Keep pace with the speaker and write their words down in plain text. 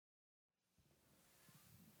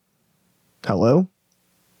Hello?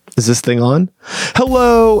 Is this thing on?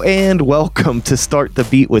 Hello and welcome to Start the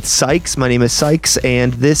Beat with Sykes. My name is Sykes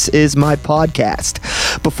and this is my podcast.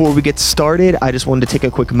 Before we get started, I just wanted to take a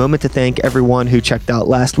quick moment to thank everyone who checked out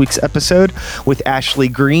last week's episode with Ashley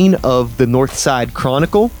Green of the Northside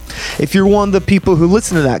Chronicle. If you're one of the people who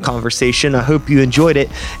listened to that conversation, I hope you enjoyed it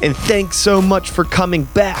and thanks so much for coming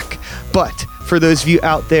back. But for those of you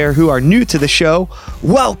out there who are new to the show,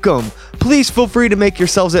 welcome. Please feel free to make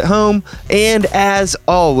yourselves at home. And as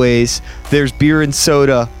always, there's beer and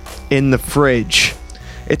soda in the fridge.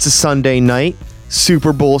 It's a Sunday night,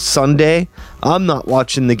 Super Bowl Sunday. I'm not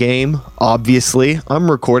watching the game, obviously.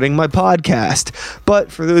 I'm recording my podcast.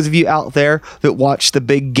 But for those of you out there that watched the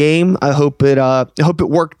big game, I hope it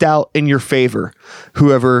worked out in your favor,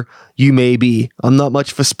 whoever you may be. I'm not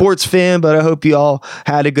much of a sports fan, but I hope you all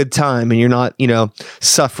had a good time and you're not,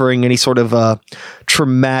 suffering any sort of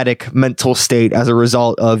traumatic mental state as a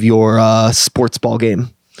result of your sports ball game.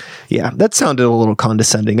 Yeah, that sounded a little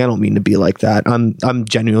condescending. I don't mean to be like that.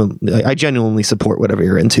 I genuinely support whatever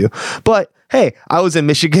you're into. But hey, I was in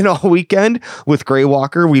Michigan all weekend with Gray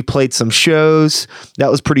Walker. We played some shows. That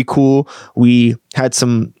was pretty cool. We had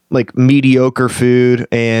some mediocre food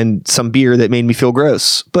and some beer that made me feel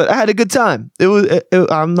gross, but I had a good time.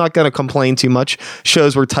 I'm not going to complain too much.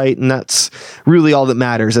 Shows were tight and that's really all that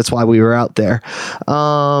matters. That's why we were out there.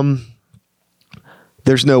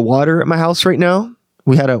 There's no water at my house right now.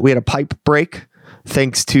 We had a pipe break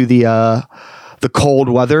thanks to the cold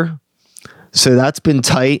weather. So that's been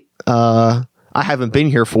tight. I haven't been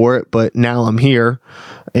here for it, but now I'm here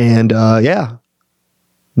and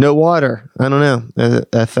no water. I don't know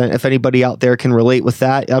if anybody out there can relate with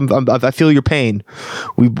that. I feel your pain.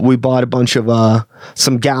 We bought a bunch of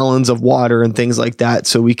some gallons of water and things like that,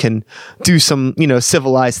 so we can do some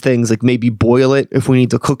civilized things like maybe boil it if we need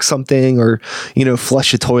to cook something, or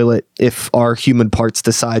flush a toilet if our human parts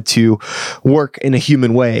decide to work in a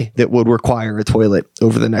human way that would require a toilet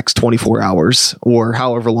over the next 24 hours or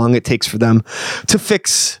however long it takes for them to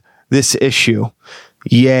fix this issue.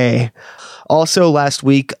 Yay. Also, last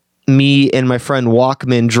week, me and my friend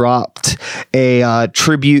Walkman dropped a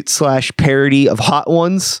tribute / parody of Hot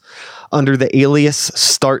Ones under the alias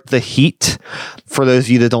Start the Heat. For those of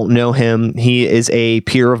you that don't know him, he is a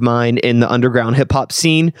peer of mine in the underground hip hop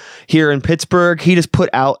scene here in Pittsburgh. He just put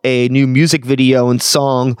out a new music video and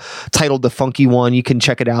song titled The Funky One. You can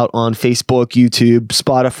check it out on Facebook, YouTube,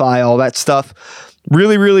 Spotify, all that stuff.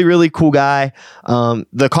 Really, really, really cool guy.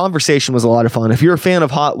 The conversation was a lot of fun. If you're a fan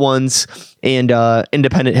of Hot Ones and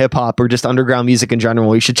independent hip hop or just underground music in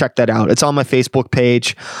general, you should check that out. It's on my Facebook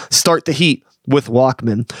page, Start the Heat with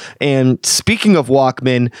Walkman. And speaking of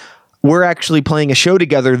Walkman, we're actually playing a show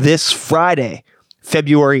together this Friday,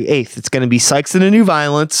 February 8th. It's going to be Sykes and the New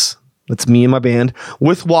Violence. That's me and my band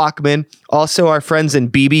with Walkman. Also, our friends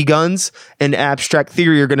in BB Guns and Abstract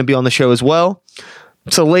Theory are going to be on the show as well.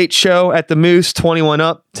 It's a late show at the Moose, 21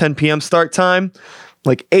 up, 10 p.m. start time,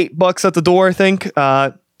 like $8 at the door, I think.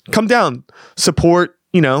 Come down, support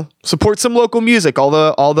some local music.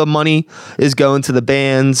 All the money is going to the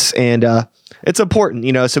bands, and it's important,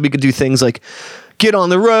 so we could do things like get on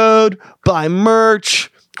the road, buy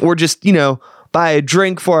merch, or just, buy a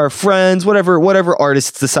drink for our friends, whatever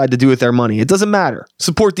artists decide to do with their money. It doesn't matter.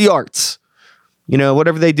 Support the arts.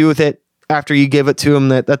 Whatever they do with it after you give it to them,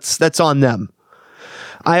 that's on them.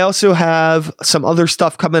 I also have some other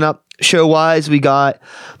stuff coming up show-wise. We got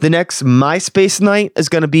the next MySpace night is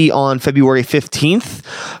going to be on February 15th.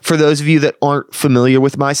 For those of you that aren't familiar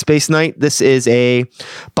with MySpace night, this is a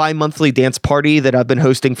bi-monthly dance party that I've been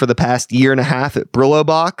hosting for the past year and a half at Brillo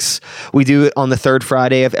Box. We do it on the third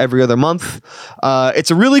Friday of every other month.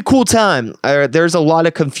 It's a really cool time. There's a lot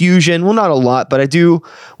of confusion. Well, not a lot, but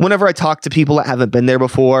whenever I talk to people that haven't been there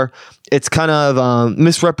before, it's kind of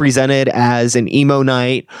misrepresented as an emo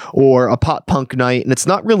night or a pop punk night. And it's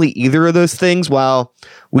not really either of those things. While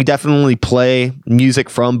we definitely play music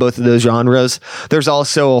from both of those genres, there's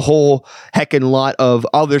also a whole heckin' lot of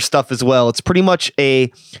other stuff as well. It's pretty much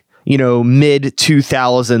a, mid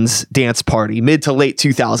 2000s dance party, mid to late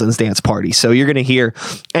 2000s dance party. So you're going to hear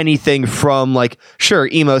anything from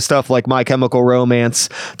emo stuff like My Chemical Romance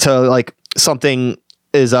to something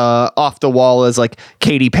is off the wall as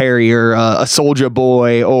Katy Perry or a Soulja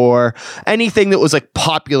Boy or anything that was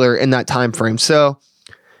popular in that time frame. So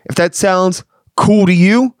if that sounds cool to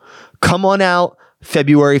you, come on out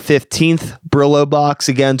February 15th, Brillo Box,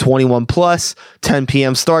 again, 21 plus, 10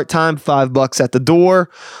 p.m. start time, $5 at the door.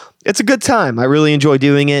 It's a good time. I really enjoy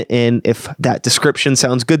doing it. And if that description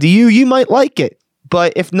sounds good to you, you might like it.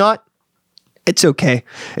 But if not, It's okay.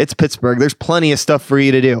 It's Pittsburgh. There's plenty of stuff for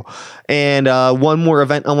you to do. And one more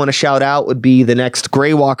event I want to shout out would be the next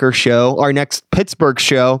Greywalker show. Our next Pittsburgh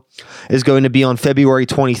show is going to be on February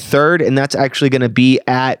 23rd, and that's actually going to be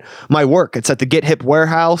at my work. It's at the Get Hip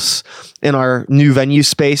Warehouse in our new venue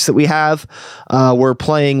space that we have. We're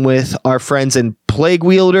playing with our friends in Plague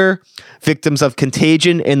Wielder, Victims of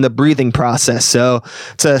Contagion, and The Breathing Process. So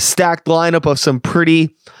it's a stacked lineup of some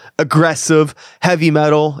pretty aggressive heavy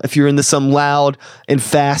metal. If you're into some loud and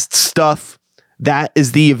fast stuff, that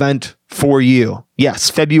is the event for you. Yes,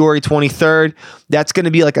 February 23rd. That's going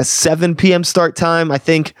to be like a 7 p.m. start time. I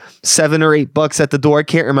think $7 or $8 at the door. I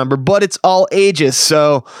can't remember, but it's all ages.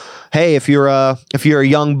 So, hey, if you're a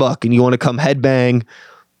young buck and you want to come headbang,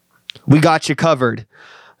 we got you covered.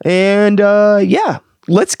 And yeah,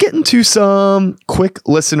 let's get into some quick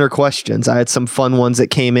listener questions. I had some fun ones that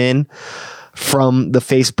came in from the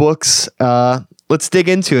Facebooks. Let's dig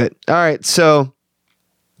into it. All right. So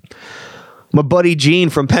my buddy Gene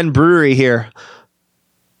from Penn Brewery here.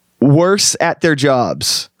 Worse at their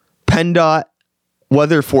jobs, PennDOT,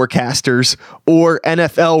 weather forecasters, or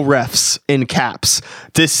NFL refs in caps.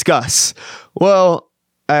 Discuss. Well,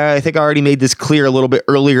 I think I already made this clear a little bit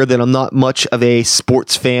earlier that I'm not much of a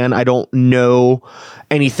sports fan. I don't know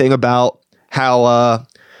anything about how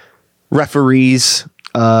referees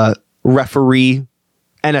referee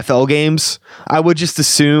NFL games. I would just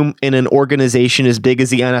assume in an organization as big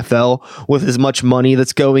as the NFL with as much money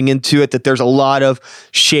that's going into it that there's a lot of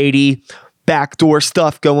shady backdoor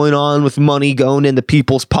stuff going on with money going into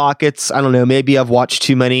people's pockets. I don't know. Maybe I've watched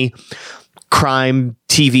too many crime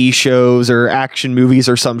TV shows or action movies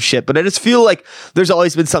or some shit, but I just feel like there's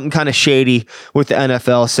always been something kind of shady with the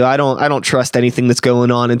NFL. So I don't trust anything that's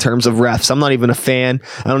going on in terms of refs. I'm not even a fan.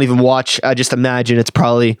 I don't even watch. I just imagine it's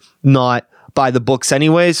probably not by the books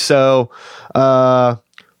anyways. So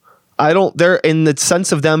they're in the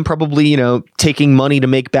sense of them probably, taking money to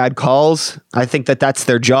make bad calls. I think that that's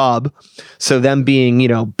their job. So them being,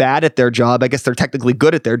 bad at their job, I guess they're technically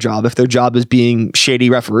good at their job if their job is being shady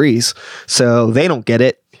referees. So they don't get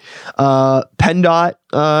it. PennDOT,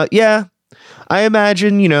 yeah, I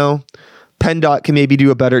imagine, PennDOT can maybe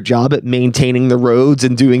do a better job at maintaining the roads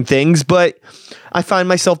and doing things, but I find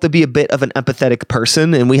myself to be a bit of an empathetic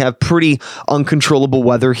person, and we have pretty uncontrollable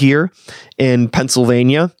weather here in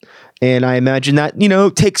Pennsylvania. And I imagine that,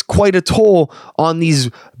 takes quite a toll on these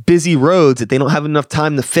busy roads that they don't have enough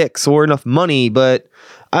time to fix or enough money. But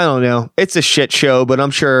I don't know. It's a shit show, but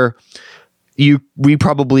I'm sure we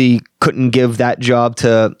probably couldn't give that job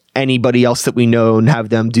to anybody else that we know and have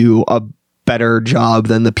them do a better job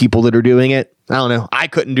than the people that are doing it. I don't know. I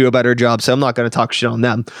couldn't do a better job, so I'm not going to talk shit on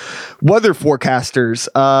them. Weather forecasters.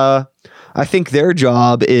 I think their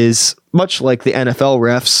job is much like the NFL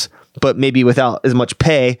refs, but maybe without as much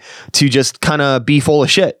pay, to just kind of be full of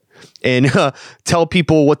shit and tell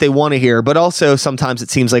people what they want to hear. But also sometimes it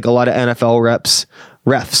seems like a lot of NFL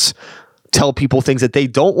refs tell people things that they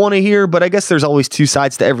don't want to hear, but I guess there's always two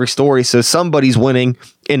sides to every story. So somebody's winning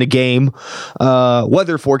in a game.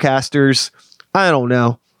 Weather forecasters, I don't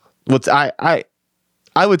know.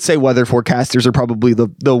 I would say weather forecasters are probably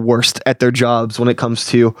the worst at their jobs when it comes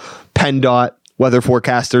to PennDOT, weather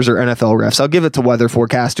forecasters, or NFL refs. I'll give it to weather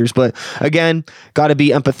forecasters, but again, got to be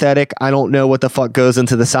empathetic. I don't know what the fuck goes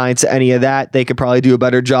into the science of any of that. They could probably do a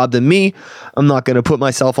better job than me. I'm not going to put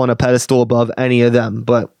myself on a pedestal above any of them,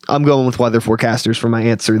 but I'm going with weather forecasters for my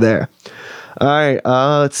answer there. All right,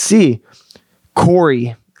 let's see.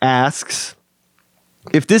 Corey asks,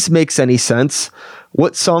 if this makes any sense,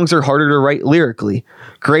 what songs are harder to write lyrically,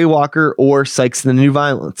 Greywalker or Sykes and the New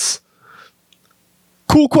Violence?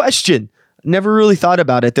 Cool question. Never really thought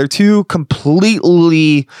about it. They're two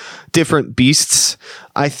completely different beasts.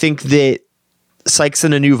 I think that Sykes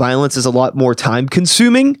and the New Violence is a lot more time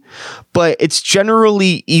consuming, but it's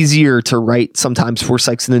generally easier to write sometimes for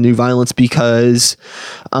Sykes and the New Violence because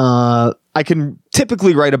I can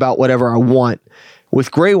typically write about whatever I want. With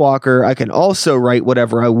Greywalker, I can also write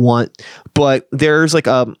whatever I want, but there's like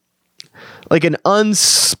an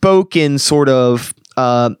unspoken sort of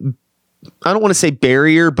I don't want to say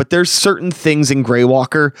barrier, but there's certain things in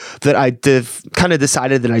Greywalker that I kind of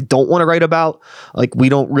decided that I don't want to write about. Like, we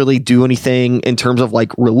don't really do anything in terms of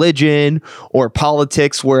like religion or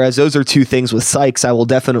politics, whereas those are two things with Sykes I will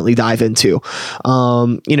definitely dive into.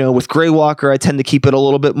 With Greywalker, I tend to keep it a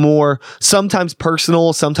little bit more, sometimes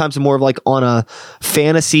personal, sometimes more of like on a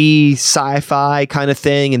fantasy sci-fi kind of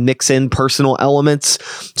thing and mix in personal elements.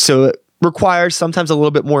 So it requires sometimes a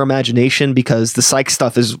little bit more imagination because the Psych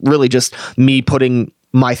stuff is really just me putting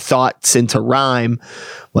my thoughts into rhyme,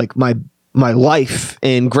 like my life.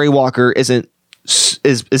 And Greywalker isn't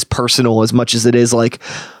is personal as much as it is like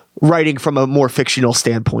writing from a more fictional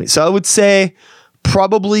standpoint. So I would say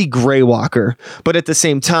probably Greywalker, but at the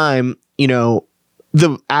same time, you know,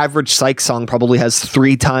 the average Psych song probably has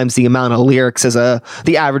 3 times the amount of lyrics as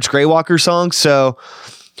the average Greywalker song. So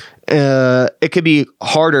it could be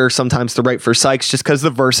harder sometimes to write for Psychs just because the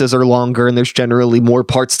verses are longer and there's generally more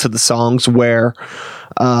parts to the songs where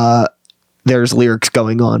there's lyrics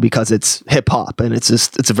going on because it's hip hop and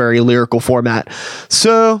it's a very lyrical format.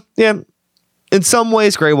 So yeah, in some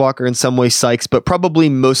ways Greywalker, in some ways Psychs, but probably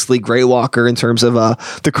mostly Greywalker in terms of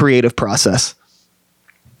the creative process.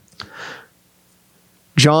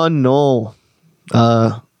 John Knoll,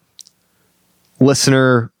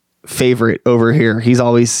 listener favorite over here. He's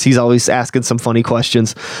always asking some funny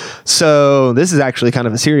questions. So this is actually kind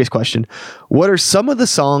of a serious question. What are some of the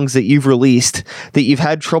songs that you've released that you've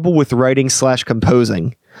had trouble with writing /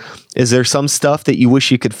 composing? Is there some stuff that you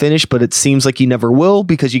wish you could finish, but it seems like you never will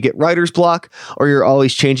because you get writer's block or you're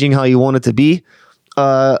always changing how you want it to be?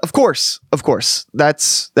 Of course.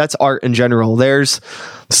 That's art in general. There's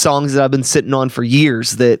songs that I've been sitting on for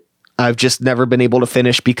years that I've just never been able to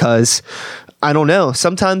finish because I don't know.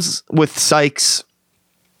 Sometimes with Psychs,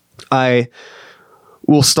 I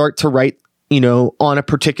will start to write, you know, on a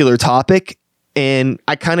particular topic and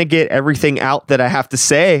I kind of get everything out that I have to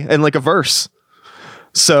say in like a verse.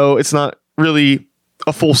 So it's not really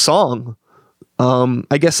a full song.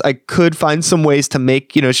 I guess I could find some ways to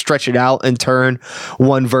make, you know, stretch it out and turn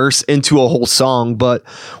one verse into a whole song. But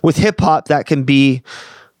with hip hop, that can be,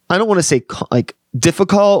 I don't want to say like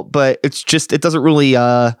difficult, but it's just, it doesn't really,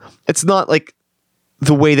 it's not like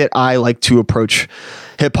the way that I like to approach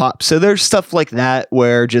hip hop. So there's stuff like that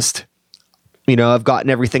where just, you know, I've gotten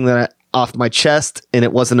everything off my chest and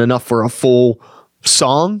it wasn't enough for a full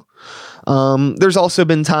song. There's also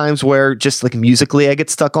been times where just like musically I get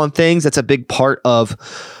stuck on things. That's a big part of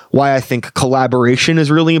why I think collaboration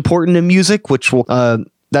is really important in music, which will,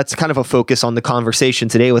 that's kind of a focus on the conversation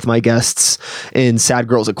today with my guests in Sad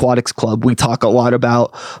Girls Aquatics Club. We talk a lot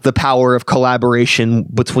about the power of collaboration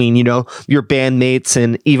between, you know, your bandmates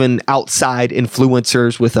and even outside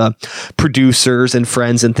influencers with producers and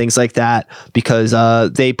friends and things like that, because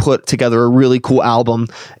they put together a really cool album.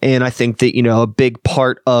 And I think that, you know, a big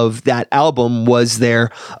part of that album was their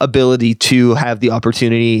ability to have the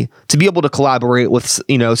opportunity to be able to collaborate with,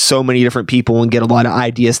 you know, so many different people and get a lot of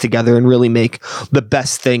ideas together and really make the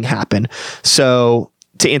best thing happen. So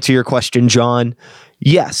to answer your question, John,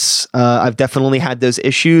 yes, I've definitely had those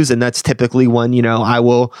issues. And that's typically when, you know, I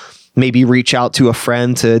will maybe reach out to a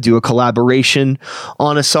friend to do a collaboration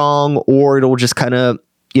on a song, or it'll just kind of,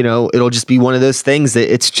 you know, it'll just be one of those things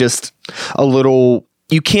that it's just a little,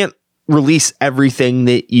 you can't release everything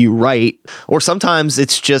that you write, or sometimes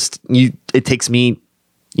it's just, it takes me,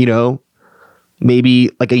 you know,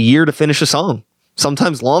 maybe like a year to finish a song.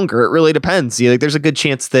 Sometimes longer. It really depends. You know, like there's a good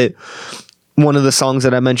chance that one of the songs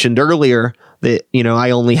that I mentioned earlier that, you know,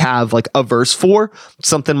 I only have like a verse for,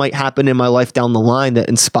 something might happen in my life down the line that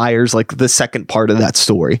inspires like the second part of that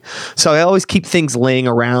story. So I always keep things laying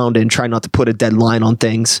around and try not to put a deadline on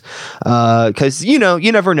things. Cause you know,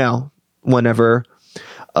 you never know whenever,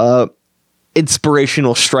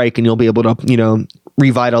 inspirational strike and you'll be able to, you know,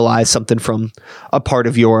 revitalize something from a part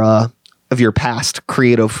of your past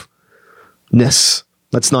creative That's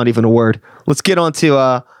not even a word. Let's get on to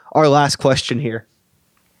our last question here.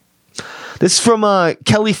 This is from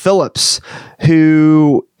Kelly Phillips,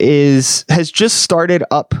 who has just started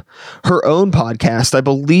up her own podcast. I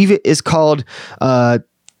believe it is called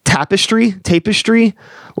Tapestry.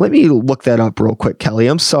 Let me look that up real quick, Kelly.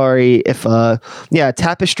 I'm sorry if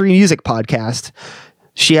Tapestry Music Podcast.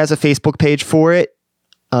 She has a Facebook page for it.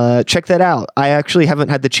 Check that out. I actually haven't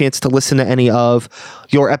had the chance to listen to any of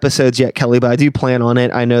your episodes yet, Kelly, but I do plan on it.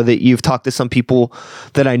 I know that you've talked to some people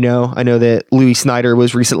that I know. I know that Louis Snyder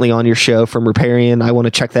was recently on your show from Riparian. I want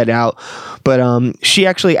to check that out. But she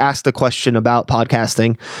actually asked a question about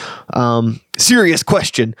podcasting. Serious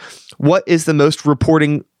question. What is the most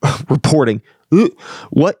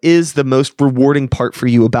what is the most rewarding part for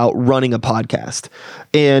you about running a podcast?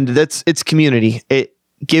 And it's community. It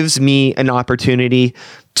gives me an opportunity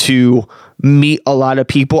to meet a lot of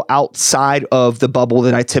people outside of the bubble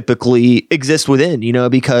that I typically exist within, you know,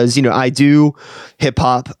 because, you know, I do hip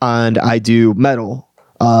hop and I do metal.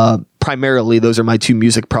 primarily those are my two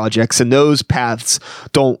music projects, and those paths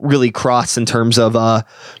don't really cross in terms of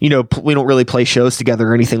we don't really play shows together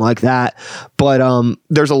or anything like that. But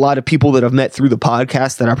there's a lot of people that I've met through the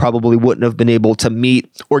podcast that I probably wouldn't have been able to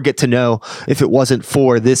meet or get to know if it wasn't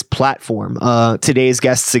for this platform. Today's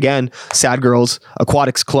guests, again, Sad Girls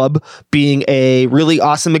Aquatics Club, being a really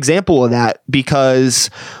awesome example of that, because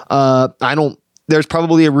there's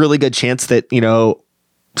probably a really good chance that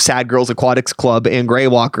Sad Girls Aquatics Club and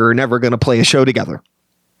Greywalker are never going to play a show together.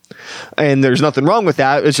 And there's nothing wrong with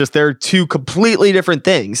that. It's just they're two completely different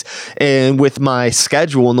things. And with my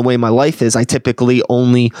schedule and the way my life is, I typically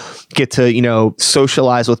only get to,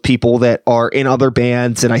 socialize with people that are in other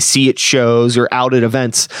bands and I see at shows or out at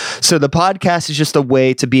events. So the podcast is just a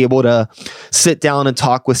way to be able to sit down and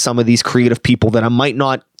talk with some of these creative people that I might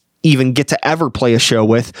not even get to ever play a show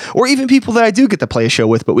with, or even people that I do get to play a show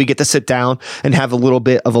with, but we get to sit down and have a little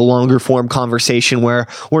bit of a longer form conversation where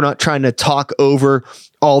we're not trying to talk over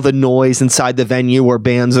all the noise inside the venue or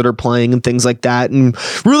bands that are playing and things like that, and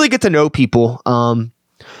really get to know people.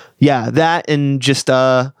 That and just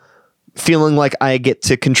feeling like I get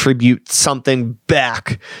to contribute something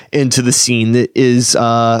back into the scene that is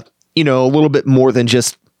a little bit more than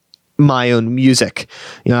just my own music.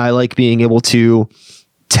 I like being able to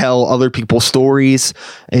tell other people's stories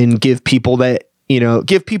and give people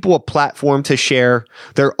a platform to share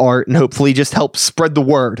their art and hopefully just help spread the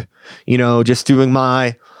word, just doing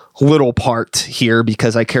my little part here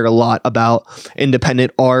because I care a lot about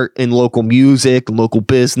independent art and local music, local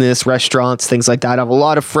business, restaurants, things like that. I have a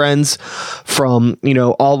lot of friends from,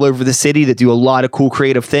 all over the city that do a lot of cool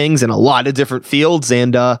creative things in a lot of different fields.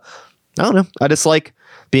 And I don't know, I just like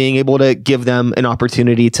being able to give them an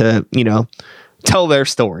opportunity to, tell their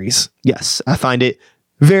stories. Yes, I find it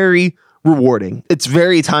very rewarding. It's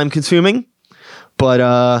very time consuming, but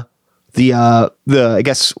I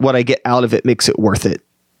guess what I get out of it makes it worth it.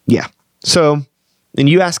 Yeah. So, and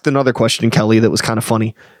you asked another question, Kelly, that was kind of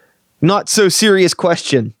funny. Not so serious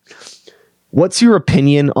question. What's your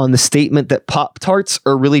opinion on the statement that Pop-Tarts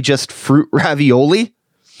are really just fruit ravioli?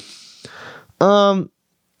 I'm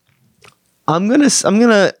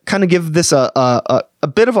gonna kind of give this a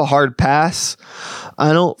bit of a hard pass.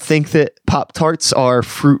 I don't think that Pop-Tarts are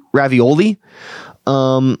fruit ravioli.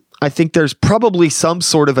 I think there's probably some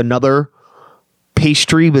sort of another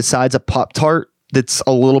pastry besides a Pop-Tart that's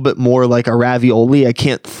a little bit more like a ravioli. I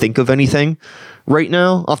can't think of anything right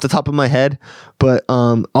now off the top of my head, but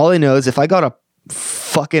all I know is if I got a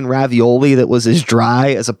fucking ravioli that was as dry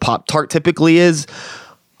as a Pop-Tart typically is,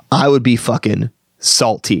 I would be fucking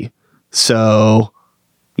salty. So,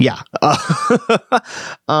 yeah.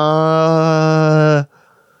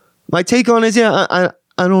 My take on it is, I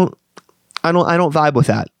don't vibe with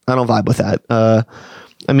that. I don't vibe with that.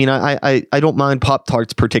 I don't mind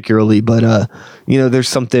Pop-Tarts particularly, but there's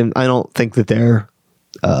something. I don't think they're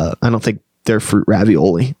fruit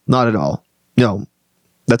ravioli. Not at all. No,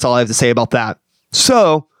 that's all I have to say about that.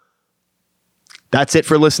 So that's it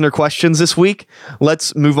for listener questions this week.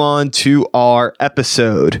 Let's move on to our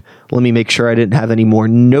episode. Let me make sure I didn't have any more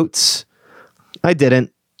notes. I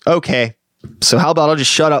didn't. Okay. So how about I'll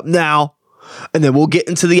just shut up now, and then we'll get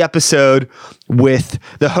into the episode with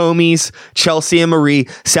the homies, Chelsea and Marie,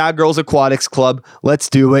 Sad Girls Aquatics Club. Let's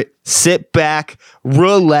do it. Sit back,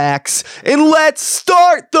 relax, and let's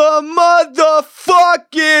start the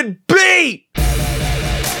motherfucking beat.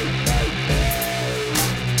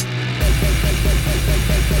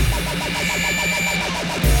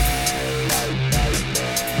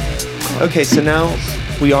 Okay, so now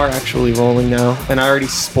we are actually rolling now, and I already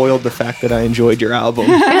spoiled the fact that I enjoyed your album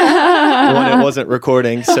when it wasn't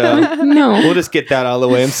recording, so we'll just get that out of the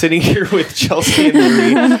way. I'm sitting here with Chelsea and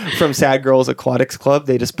Marie from Sad Girls Aquatics Club.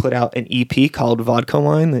 They just put out an EP called Vodka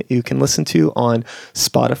Wine that you can listen to on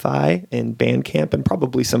Spotify and Bandcamp and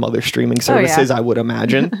probably some other streaming services, I would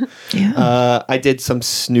imagine. I did some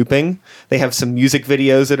snooping. They have some music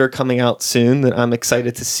videos that are coming out soon that I'm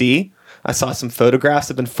excited to see. I saw some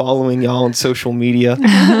photographs. I've been following y'all on social media.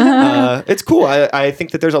 It's cool. I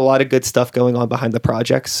think that there's a lot of good stuff going on behind the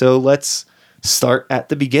project. So let's start at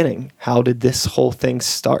the beginning. How did this whole thing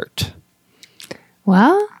start?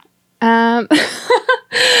 Well, Chelsea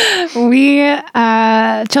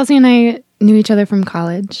and I knew each other from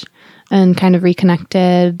college and kind of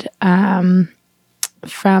reconnected from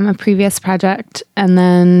a previous project. And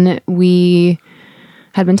then we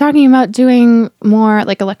had been talking about doing more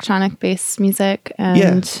like electronic based music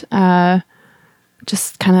and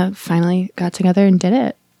just kind of finally got together and did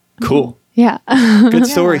it. Cool. Yeah. Good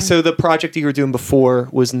story. So the project that you were doing before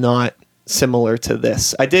was not similar to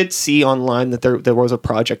this. I did see online that there was a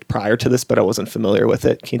project prior to this, but I wasn't familiar with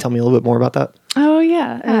it. Can you tell me a little bit more about that? Oh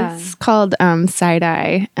yeah, it's called Side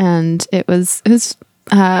Eye, and it was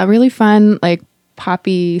really fun, like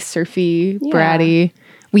poppy, surfy, bratty.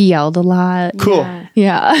 We yelled a lot. Cool.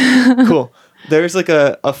 Yeah. Cool. There's like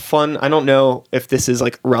a fun, I don't know if this is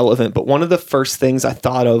like relevant, but one of the first things I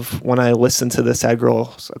thought of when I listened to the Sad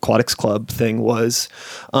Girls Aquatics Club thing was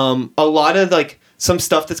a lot of like some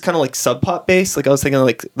stuff that's kind of like sub pop based. Like I was thinking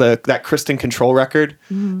like that Kristen Control record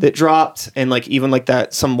that dropped, and like even like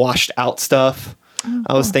that some washed out stuff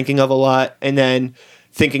I was thinking of a lot. And then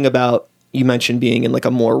thinking about, you mentioned being in like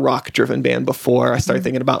a more rock driven band before. I started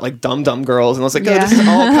thinking about like Dum Dum Girls, and I was like, oh, this is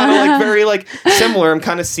all kind of like very like similar. I'm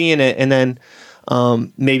kind of seeing it. And then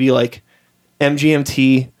maybe like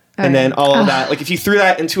MGMT, and then all of that. Like if you threw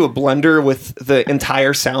that into a blender with the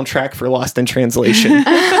entire soundtrack for Lost in Translation,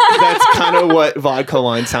 that's kind of what Vodka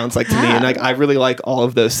Line sounds like to me. And like I really like all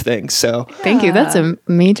of those things. So Thank you. That's a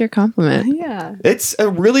major compliment. Yeah. it's a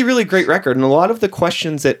really, really great record. And a lot of the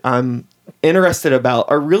questions that I'm interested about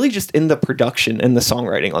are really just in the production and the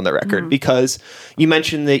songwriting on the record, because you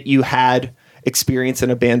mentioned that you had experience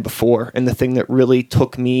in a band before, and the thing that really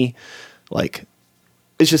took me like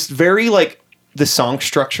is just very like the song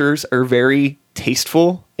structures are very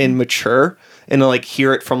tasteful and mature, and to like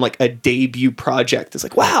hear it from like a debut project is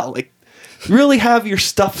like, wow, like really have your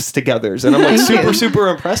stuffs together. And I'm like super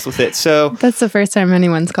impressed with it. So That's the first time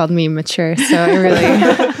anyone's called me mature, so I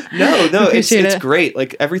really no, it's Appreciate it. great.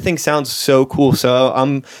 Like everything sounds so cool. So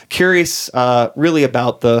I'm curious really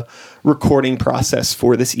about the recording process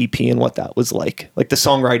for this EP and what that was like the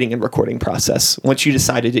songwriting and recording process once you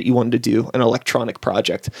decided that you wanted to do an electronic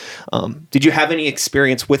project. Did you have any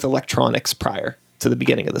experience with electronics prior to the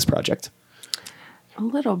beginning of this project? A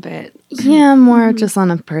little bit. yeah, more just on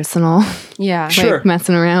a personal, Yeah. Sure. like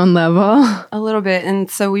messing around level. A little bit. And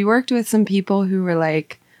so we worked with some people who were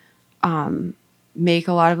like, make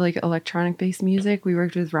a lot of like electronic based music. We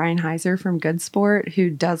worked with Ryan Heiser from Good Sport, who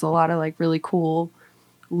does a lot of like really cool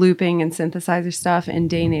looping and synthesizer stuff, and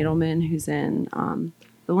Dane Edelman, who's in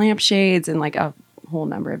the Lampshades and like a whole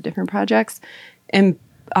number of different projects. And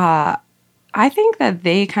I think that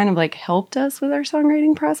they kind of like helped us with our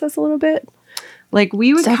songwriting process a little bit. Like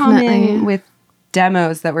we would come Definitely. in with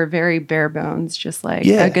demos that were very bare bones, just like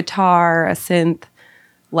Yeah. a guitar, a synth,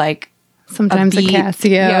 like Sometimes a beat. Casio.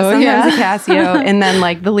 Yeah, sometimes a Casio, and then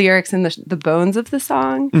like the lyrics and the bones of the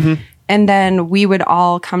song. And then we would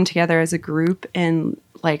all come together as a group and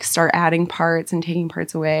like start adding parts and taking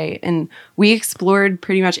parts away. And we explored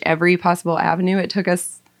pretty much every possible avenue. It took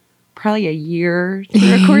us probably a year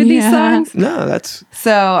to record these Yeah. songs. No, that's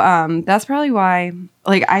So that's probably why,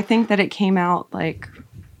 like, I think that it came out like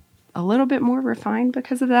a little bit more refined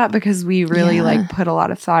because of that, because we really Yeah. like put a lot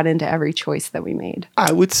of thought into every choice that we made.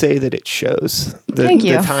 I would say that it shows. Thank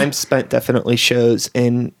you. The time spent definitely shows,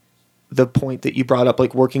 and the point that you brought up,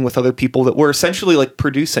 like working with other people that were essentially like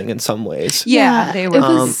producing in some ways. Yeah, they it were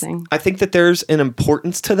was- amazing. I think that there's an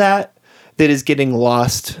importance to that is getting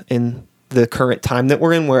lost in the current time that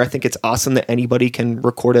we're in, where I think it's awesome that anybody can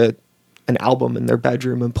record an album in their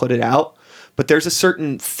bedroom and put it out. But there's a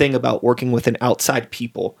certain thing about working with an outside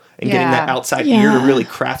people and getting that Yeah. outside ear to Yeah. really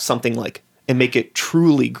craft something like and make it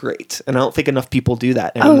truly great. And I don't think enough people do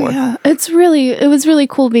that Oh anymore. yeah, it was really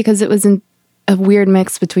cool because it was a weird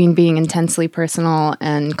mix between being intensely personal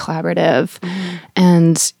and collaborative.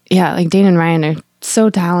 And yeah, like Dane and Ryan are so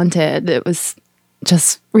talented. It was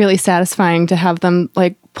just really satisfying to have them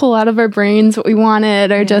like pull out of our brains what we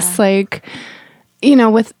wanted, or just like, you know,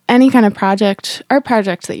 with any kind of project, art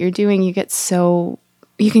project that you're doing, you can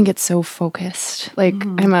get so focused. Like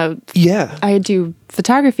Yeah. I do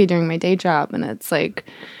photography during my day job, and it's like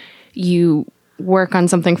you work on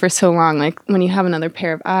something for so long. Like when you have another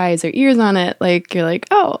pair of eyes or ears on it, like you're like,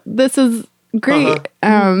 oh, this is great.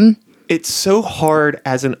 It's so hard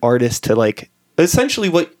as an artist to like essentially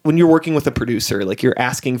when you're working with a producer, like you're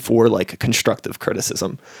asking for like constructive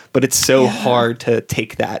criticism, but it's so hard to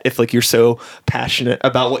take that if like you're so passionate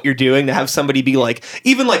about what you're doing, to have somebody be like,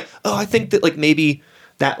 even like, oh, I think that like maybe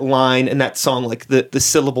that line and that song, like the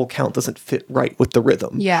syllable count doesn't fit right with the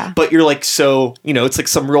rhythm. Yeah. But you're like, so, you know, it's like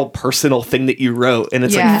some real personal thing that you wrote, and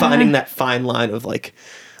it's Yeah. like finding that fine line of like,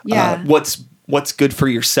 Yeah. what's good for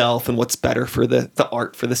yourself and what's better for the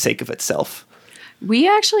art for the sake of itself. We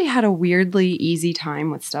actually had a weirdly easy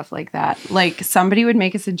time with stuff like that. Like somebody would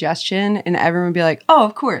make a suggestion and everyone would be like, oh,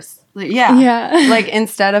 of course. Like, yeah. Yeah. Like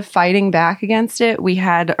instead of fighting back against it, we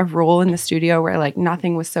had a rule in the studio where like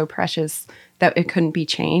nothing was so precious that it couldn't be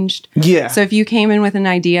changed. Yeah. So if you came in with an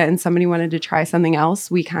idea and somebody wanted to try something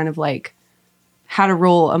else, we kind of like had a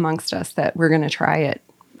rule amongst us that we're going to try it,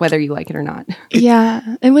 whether you like it or not.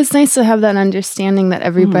 Yeah, it was nice to have that understanding that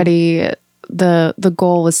everybody, the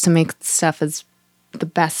goal was to make stuff as the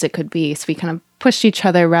best it could be. So we kind of pushed each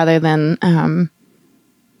other rather than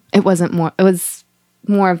it was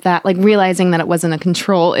more of that, like realizing that it wasn't a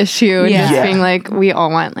control issue and Yeah. just Yeah. being like, we all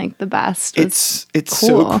want like the best. It's cool.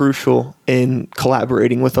 so crucial in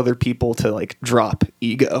collaborating with other people to like drop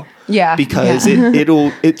ego. Yeah. Because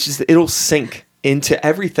it'll sink into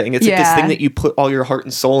everything. It's like this Yeah. thing that you put all your heart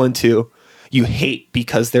and soul into, you hate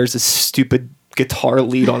because there's a stupid guitar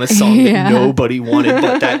lead on a song Yeah. that nobody wanted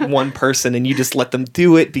but that one person, and you just let them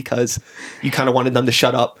do it because you kind of wanted them to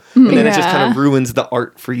shut up, and then it just kind of Yeah. ruins the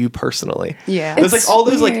art for you personally. Yeah. There's like It's all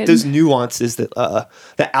those like weird. those nuances that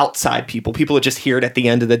the outside people that just hear it at the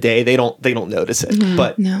end of the day, they don't notice it.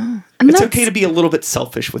 But No. And it's that's- okay to be a little bit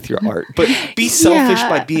selfish with your art, but be selfish Yeah.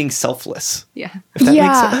 by being selfless. Yeah. If that Yeah,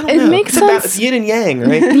 makes sense. I don't it know. makes It's about sense. yin and yang,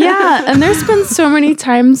 right? Yeah, and there's been so many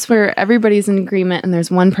times where everybody's in agreement and there's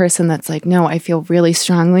one person that's like, no, I feel really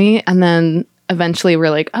strongly, and then eventually we're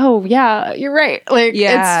like, oh yeah, you're right. Like,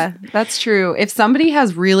 Yeah, that's true. If somebody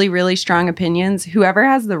has really, really strong opinions, whoever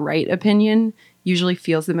has the right opinion usually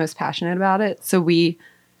feels the most passionate about it. So we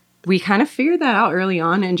kind of figured that out early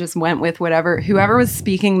on and just went with whoever was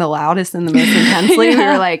speaking the loudest and the most intensely. We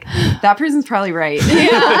were like, that person's probably right.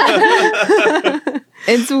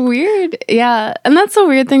 it's weird. Yeah, and that's the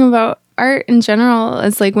weird thing about art in general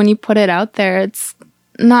is like when you put it out there, it's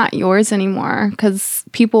not yours anymore because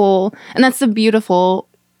people, and that's the beautiful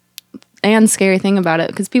and scary thing about it,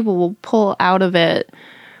 because people will pull out of it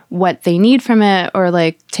what they need from it, or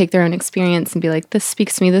like take their own experience and be like, this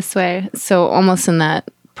speaks to me this way. So almost in that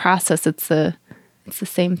process, it's the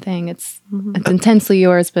same thing. It's intensely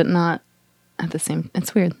yours, but not at the same.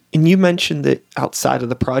 It's weird. And you mentioned that outside of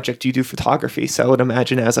the project, you do photography. So I would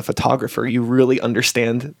imagine as a photographer, you really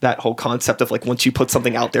understand that whole concept of like once you put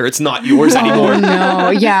something out there, it's not yours anymore.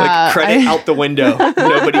 No, yeah, Like credit out the window.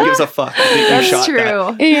 Nobody gives a fuck that you That's shot true.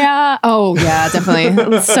 that. Yeah. Oh, yeah.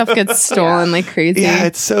 Definitely. Stuff gets stolen like crazy. Yeah,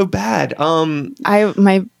 it's so bad.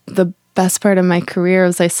 The best part of my career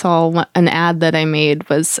was I saw an ad that I made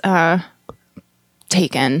was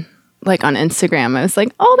taken like on Instagram. I was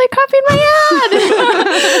like, oh, they copied my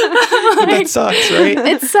ad. That sucks, right?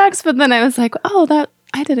 It sucks, but then I was like, oh, that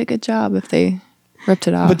I did a good job if they ripped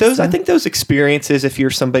it off. But so. I think those experiences, if you're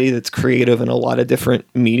somebody that's creative in a lot of different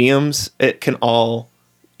mediums, it can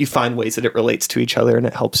you find ways that it relates to each other and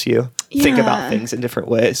it helps you think Yeah. about things in different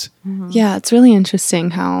ways. Yeah, it's really interesting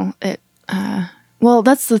how it. Well,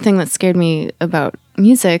 that's the thing that scared me about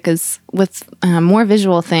music is with more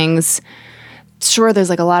visual things. Sure, there's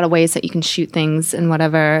like a lot of ways that you can shoot things and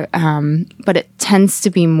whatever, but it tends to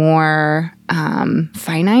be more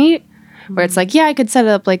finite, where it's like, yeah, I could set it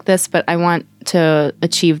up like this, but I want to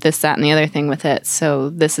achieve this, that, and the other thing with it. So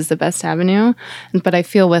this is the best avenue. But I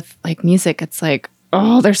feel with like music, it's like,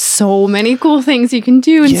 oh, there's so many cool things you can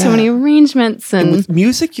do and so Yeah. many arrangements And with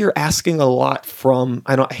music, you're asking a lot from,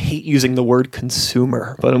 I hate using the word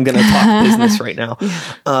consumer, but I'm going to talk business right now.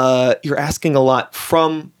 You're asking a lot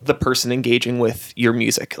from the person engaging with your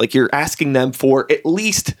music. Like you're asking them for at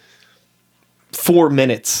least 4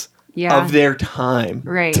 minutes Yeah. of their time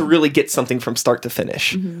Right. to really get something from start to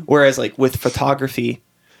finish. Whereas like with photography,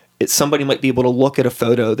 somebody might be able to look at a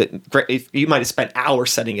photo that if you might have spent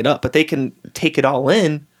hours setting it up, but they can take it all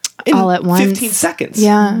in All at once. 15 seconds.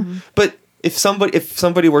 Yeah. But if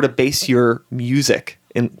somebody were to base your music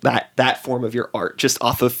in that form of your art just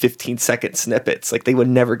off of 15-second snippets, like they would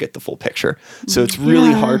never get the full picture. So it's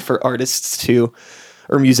really Yeah. hard for artists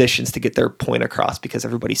or musicians to get their point across because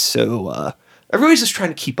everybody's just trying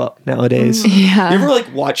to keep up nowadays. Yeah. You ever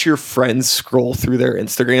like watch your friends scroll through their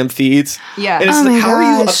Instagram feeds? Yeah. And it's Oh like, my how are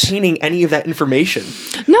you gosh. obtaining any of that information?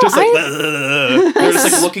 No, Just like, they're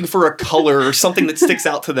just like looking for a color or something that sticks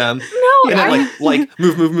out to them. No, And then like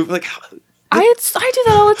move. Like, I do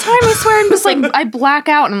that all the time. I swear, I'm just like I black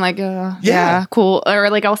out, and I'm like, yeah, cool. Or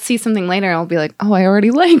like I'll see something later, and I'll be like, oh, I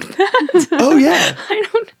already like that. oh yeah. I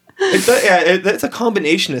don't. It's a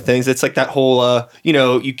combination of things. It's like that whole,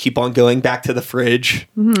 you keep on going back to the fridge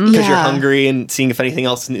because you're Yeah. hungry and seeing if anything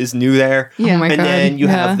else is new there. Oh my And God. then you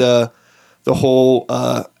Yeah. have the whole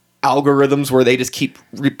algorithms where they just keep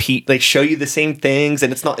like show you the same things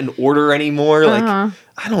and it's not in order anymore. Like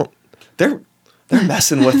they're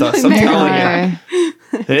messing with us. I'm telling you.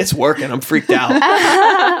 And it's working. I'm freaked out.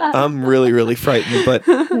 I'm really, really frightened, but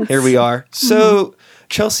here we are. So,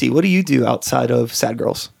 Chelsea, what do you do outside of Sad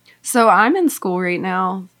Girls? So I'm in school right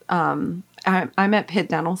now. I'm at Pitt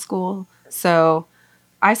Dental School. So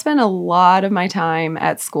I spend a lot of my time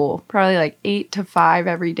at school, probably like 8 to 5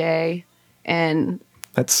 every day. And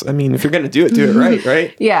That's, I mean, if you're going to do it right,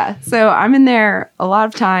 right? yeah, so I'm in there a lot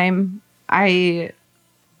of time. I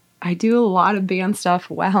do a lot of band stuff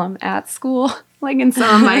while I'm at school, like in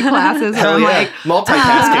some of my classes. Hell I'm yeah. like,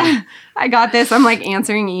 Multitasking. I got this. I'm like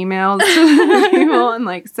answering emails to people and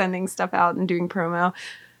like sending stuff out and doing promo.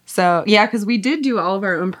 So yeah, because we did do all of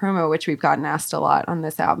our own promo, which we've gotten asked a lot on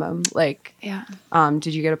this album. Like, Yeah.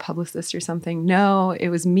 did you get a publicist or something? No, it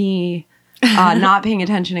was me not paying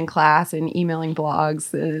attention in class and emailing blogs.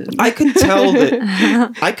 I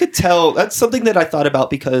could tell that's something that I thought about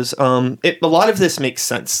because a lot of this makes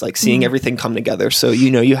sense, like seeing everything come together. So,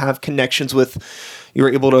 you have connections you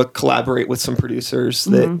were able to collaborate with some producers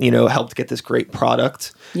that, helped get this great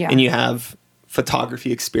product. Yeah. And you have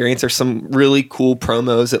photography experience. There's some really cool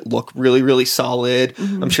promos that look really, really solid.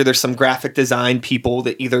 I'm sure there's some graphic design people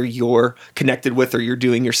that either you're connected with or you're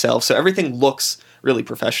doing yourself. So everything looks really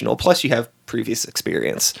professional. Plus you have previous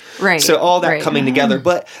experience. Right. So all that right. coming together,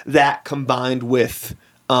 but that combined with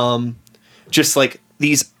just like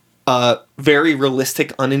these very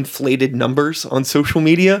realistic, uninflated numbers on social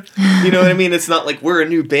media. You know what I mean? It's not like we're a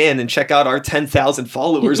new band and check out our 10,000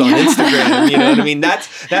 followers on Instagram. You know what I mean?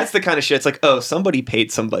 That's the kind of shit. It's like, oh, somebody paid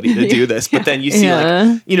somebody to do this. But then you see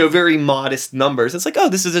like, very modest numbers. It's like, oh,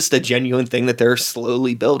 this is just a genuine thing that they're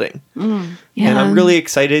slowly building. And I'm really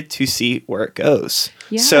excited to see where it goes.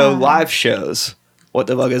 Yeah. So live shows. What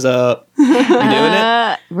the fuck is up? You doing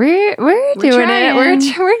it? We're doing trying.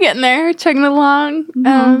 it. We're getting there. We're chugging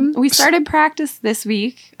along. We started practice this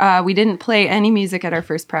week. We didn't play any music at our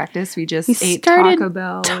first practice. We just We ate started Taco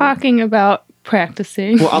Bell. talking about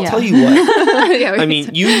practicing. Well, I'll Yeah. tell you what. Yeah, I mean,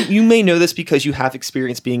 you may know this because you have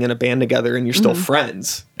experience being in a band together and you're still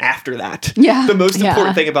friends after that. Yeah. The most Yeah.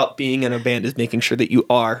 important thing about being in a band is making sure that you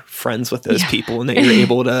are friends with those people and that you're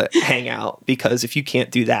able to hang out, because if you can't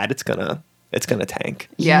do that, it's gonna tank.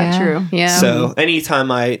 Yeah, true. Yeah. So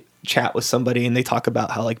anytime I chat with somebody and they talk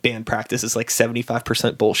about how like band practice is like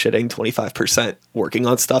 75% bullshitting, 25% working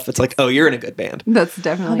on stuff, it's like, oh, you're in a good band. That's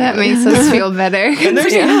definitely that it. makes us feel better. And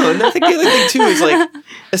there's and I think the other thing too is like,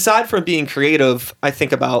 aside from being creative, I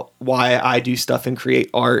think about why I do stuff and create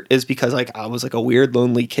art is because like I was like a weird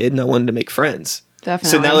lonely kid and I wanted to make friends. Definitely.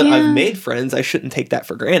 So now that Yeah. I've made friends, I shouldn't take that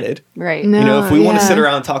for granted. Right. No. You know, if we want to yeah. sit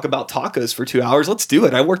around and talk about tacos for 2 hours, let's do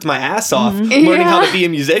it. I worked my ass off Mm-hmm. learning how to Yeah. be a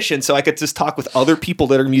musician so I could just talk with other people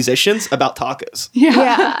that are musicians about tacos.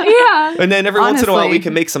 Yeah. And then every once in a while we Honestly.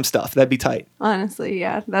 can make some stuff. That'd be tight. Honestly,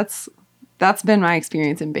 yeah. That's been my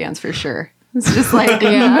experience in bands for sure. It's just like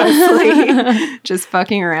Yeah. mostly just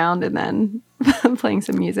fucking around and then playing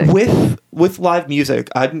some music. With live music,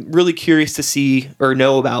 I'm really curious to see or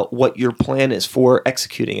know about what your plan is for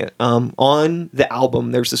executing it. On the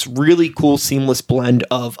album, there's this really cool seamless blend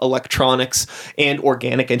of electronics and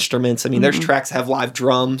organic instruments. I mean, there's tracks that have live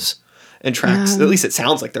drums and tracks, at least it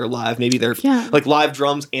sounds like they're live. Maybe they're like live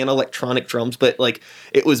drums and electronic drums, but like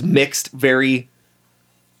it was mixed very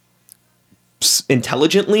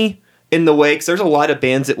intelligently in the way, because there's a lot of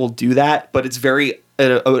bands that will do that, but it's very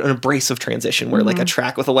an abrasive transition where like a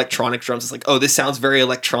track with electronic drums is like, oh, this sounds very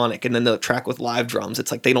electronic, and then the track with live drums,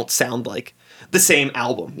 it's like they don't sound like the same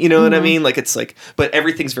album. You know what I mean? Like it's like, but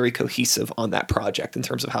everything's very cohesive on that project in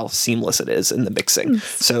terms of how seamless it is in the mixing.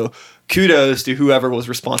 So kudos to whoever was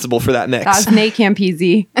responsible for that mix. That was Nate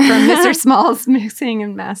Campese from Mr. Small's mixing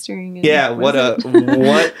and mastering. And Yeah, what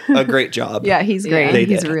a great job. Yeah, he's great. They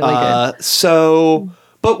He's did. really good. So,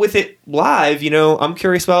 but with it live, I'm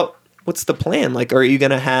curious about what's the plan. Like, are you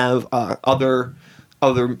going to have other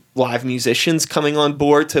live musicians coming on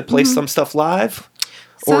board to play some stuff live,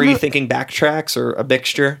 So or are you the- thinking backtracks or a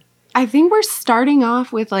mixture? I think we're starting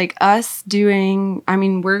off with like us doing,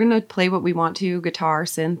 we're going to play what we want to, guitar,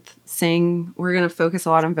 synth, sing. We're going to focus a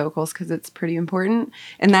lot on vocals because it's pretty important.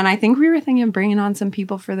 And then I think we were thinking of bringing on some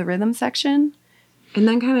people for the rhythm section and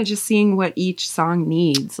then kind of just seeing what each song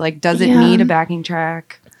needs. Like, does it Yeah. need a backing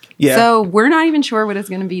track? Yeah. So we're not even sure what it's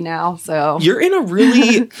going to be now. So You're in a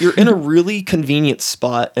really convenient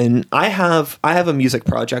spot, and I have a music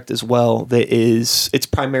project as well it's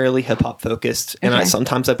primarily hip hop focused, and Okay.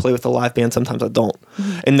 sometimes I play with a live band, sometimes I don't.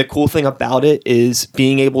 And the cool thing about it is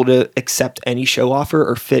being able to accept any show offer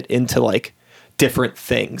or fit into like different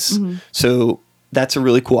things. So that's a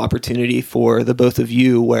really cool opportunity for the both of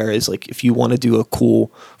you. Whereas like if you want to do a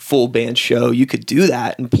cool full band show, you could do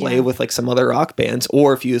that and play with like some other rock bands.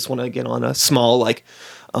 Or if you just want to get on a small like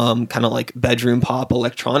kind of like bedroom pop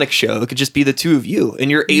electronic show, it could just be the two of you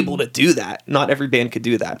and you're able to do that. Not every band could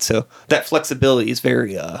do that. So that flexibility is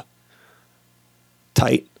very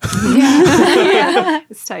tight.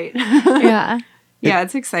 it's tight. Yeah. Yeah,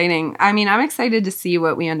 it's exciting. I'm excited to see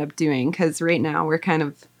what we end up doing because right now we're kind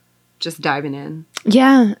of just diving in.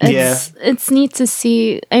 Yeah, it's neat to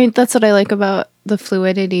see. I mean, that's what I like about the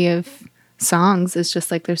fluidity of songs. It's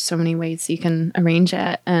just like there's so many ways you can arrange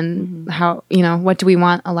it, and how, you know, what do we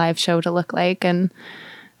want a live show to look like, and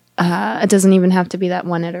it doesn't even have to be that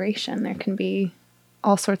one iteration. There can be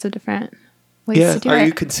all sorts of different ways to do it. Are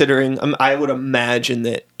you considering? I would imagine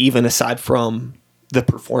that even aside from the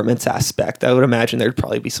performance aspect, I would imagine there'd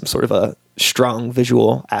probably be some sort of a strong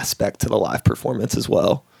visual aspect to the live performance as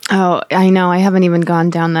well. Oh, I know. I haven't even gone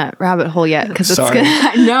down that rabbit hole yet because it's Sorry. good.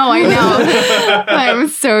 I know. I'm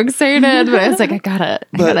so excited, but I was like, I gotta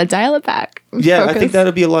dial it back. Yeah, I Focus. think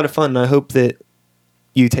that'll be a lot of fun. I hope that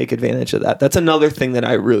you take advantage of that. That's another thing that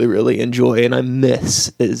I really, really enjoy and I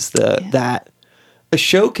miss is that a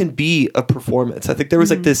show can be a performance. I think there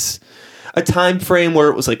was like a time frame where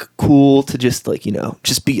it was like cool to just like, you know,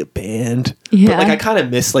 just be a band. Yeah. But like I kind of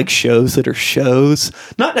miss like shows that are shows,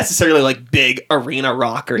 not necessarily like big arena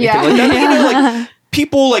rock or anything like that. But, you know, like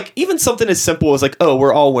people like even something as simple as like, oh,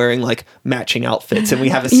 we're all wearing like matching outfits and we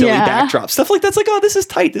have a silly backdrop. Stuff like that's like, oh, this is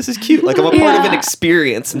tight. This is cute. Like I'm a part of an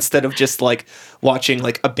experience instead of just like watching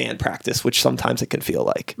like a band practice, which sometimes it can feel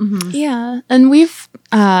like. Yeah. And we've,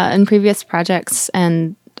 in previous projects,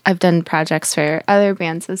 and I've done projects for other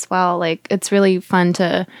bands as well. Like it's really fun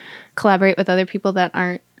to collaborate with other people that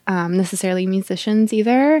aren't necessarily musicians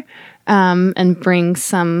either, and bring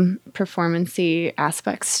some performance-y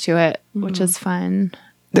aspects to it, which is fun.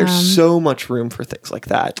 There's so much room for things like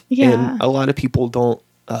that. Yeah. And a lot of people don't,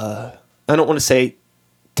 I don't want to say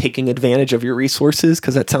taking advantage of your resources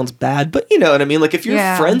because that sounds bad, but you know what I mean? Like if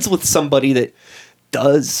you're friends with somebody that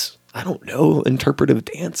does, I don't know, interpretive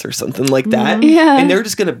dance or something like that. Yeah. And they're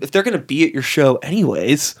just if they're going to be at your show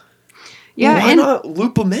anyways, why not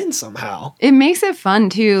loop them in somehow? It makes it fun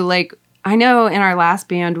too. Like I know in our last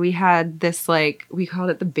band we had this like we called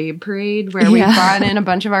it the Babe Parade where we brought in a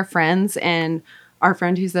bunch of our friends, and our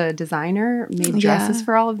friend who's a designer made dresses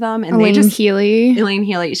for all of them, and Elaine Healy.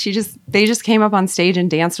 They just came up on stage and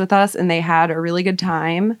danced with us, and they had a really good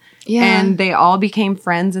time. Yeah. And they all became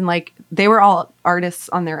friends, and like they were all artists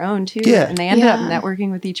on their own too. Yeah. And they ended up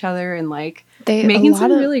networking with each other and like They- making a some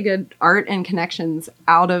lot of- really good art and connections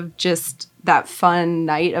out of just that fun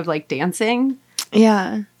night of like dancing.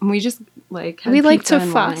 Yeah. And we just like had We like pizza to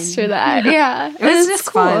and foster wine. that. Yeah. It was It's just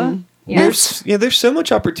cool. fun. Yeah. There's so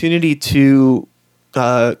much opportunity to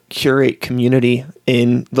curate community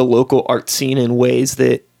in the local art scene in ways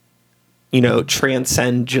that, you know,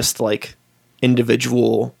 transcend just like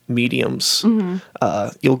individual mediums.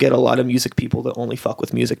 You'll get a lot of music people that only fuck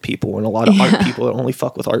with music people, and a lot of art people that only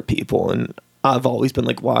fuck with art people. And I've always been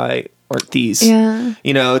like, why aren't these? Yeah.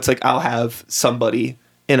 You know, it's like I'll have somebody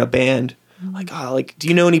in a band like, oh, like, do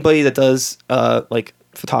you know anybody that does like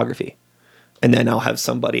photography? And then I'll have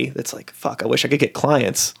somebody that's like, fuck, I wish I could get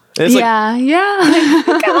clients. And it's Yeah. like, Yeah.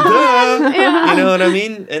 you know what I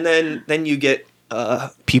mean? And then you get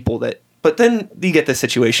people that, but then you get the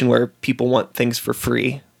situation where people want things for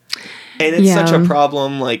free. And it's such a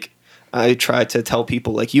problem. Like I try to tell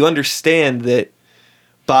people, like, you understand that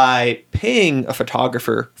by paying a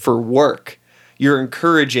photographer for work, you're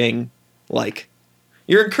encouraging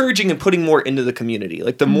and putting more into the community.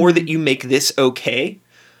 Like the more that you make this okay,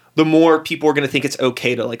 the more people are going to think it's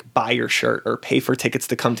okay to like buy your shirt or pay for tickets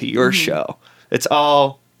to come to your show. It's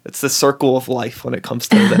the circle of life when it comes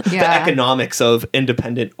to the economics of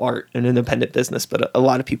independent art and independent business. But a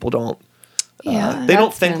lot of people don't, they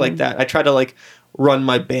don't think like that. I try to like run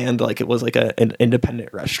my band like it was like an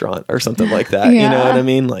independent restaurant or something like that. You know what I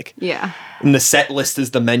mean? Like, and the set list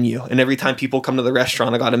is the menu. And every time people come to the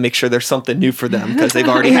restaurant, I got to make sure there's something new for them because they've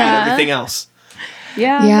already had everything else.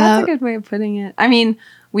 Yeah, that's a good way of putting it. I mean,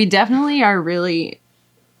 we definitely are really,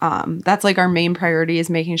 that's like our main priority is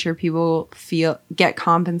making sure people get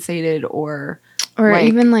compensated or like,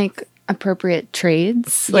 even like appropriate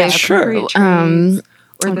trades. Yeah, Like, appropriate trades.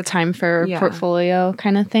 Or the time for portfolio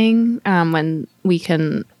kind of thing, when we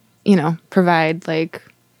can, you know, provide like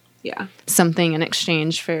something in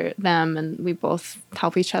exchange for them, and we both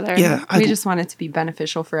help each other. Yeah, we just want it to be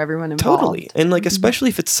beneficial for everyone involved. Totally. And like, especially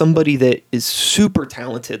if it's somebody that is super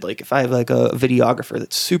talented, like if I have like a videographer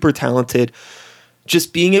that's super talented,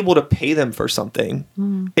 just being able to pay them for something,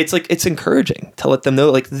 it's like, it's encouraging to let them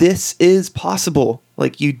know like this is possible.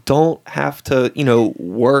 Like you don't have to, you know,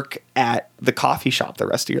 work at the coffee shop the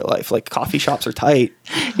rest of your life. Like coffee shops are tight.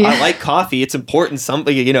 I like coffee. It's important.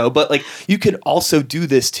 Somebody, you know, but like you could also do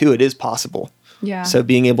this too. It is possible. Yeah. So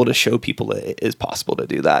being able to show people that it is possible to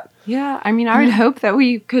do that. Yeah. I mean, I would hope that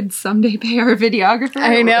we could someday pay our videographer.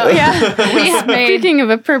 I know. Yeah. Speaking of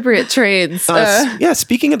appropriate trades, Yeah.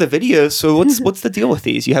 Speaking of the videos, so what's the deal with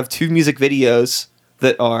these? You have 2 music videos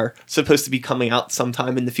that are supposed to be coming out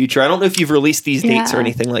sometime in the future. I don't know if you've released these dates or Yeah.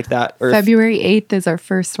 anything like that. Or if- February 8th is our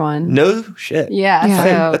first one. no shit. Yeah, Yeah.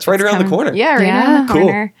 so That's right it's around the coming- corner. Yeah, right Yeah. around the Cool.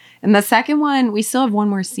 corner. And the second one, we still have one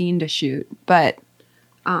more scene to shoot, but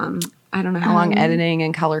I don't know how long editing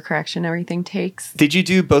and color correction everything takes. Did you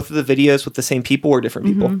do both of the videos with the same people or different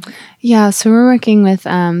people? Yeah, so we're working with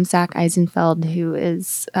Zach Eisenfeld, who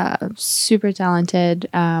is super talented.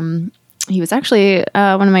 He was actually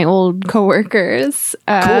one of my old coworkers.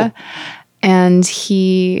 Cool. And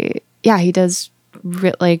he does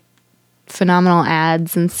like phenomenal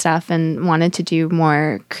ads and stuff, and wanted to do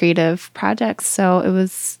more creative projects. So it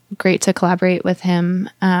was great to collaborate with him.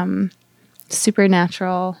 Super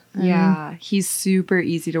natural. Yeah, he's super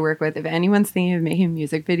easy to work with. If anyone's thinking of making a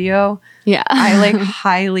music video, Yeah. I like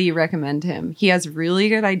highly recommend him. He has really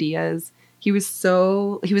good ideas. He was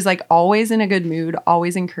like always in a good mood,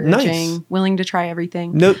 always encouraging, Nice. willing to try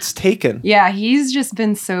everything. Notes taken. Yeah, he's just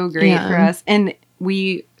been so great Yeah. for us. And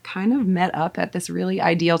we kind of met up at this really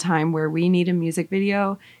ideal time where we need a music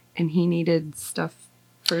video and he needed stuff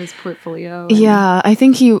for his portfolio. And Yeah, I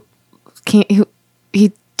think he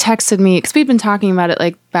texted me because we'd been talking about it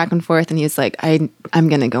like back and forth, and he was like, I'm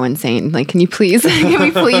gonna go insane. Like, can we please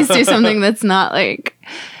do something that's not like,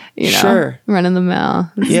 Sure. run of the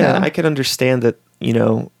mill? Yeah, So- I can understand that,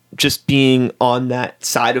 just being on that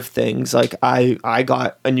side of things. Like I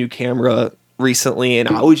got a new camera recently and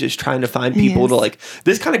I was just trying to find people to Yes. like,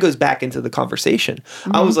 this kind of goes back into the conversation.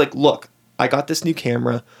 I was like, look, I got this new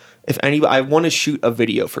camera. If anybody, I want to shoot a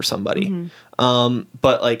video for somebody.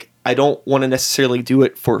 But like, I don't want to necessarily do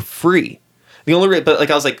it for free. The only rate, but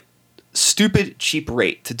like, I was like, stupid cheap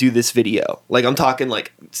rate to do this video. Like, I'm talking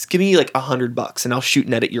like, just give me like $100 and I'll shoot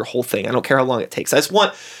and edit your whole thing. I don't care how long it takes. I just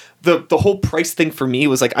want the whole price thing for me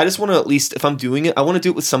was like, I just want to, at least if I'm doing it, I want to do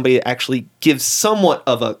it with somebody that actually gives somewhat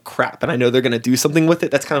of a crap. And I know they're going to do something with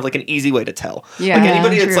it. That's kind of like an easy way to tell. Yeah, like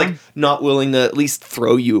anybody that's true. like not willing to at least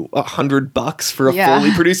throw you $100 for a Yeah.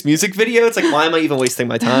 fully produced music video. It's like, why am I even wasting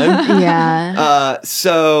my time? yeah.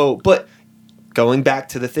 But going back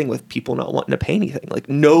to the thing with people not wanting to pay anything, like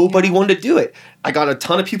nobody wanted to do it. I got a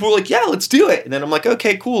ton of people who were like, yeah, let's do it. And then I'm like,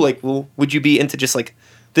 okay, cool. Like, well, would you be into just like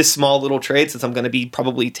this small little trade since I'm going to be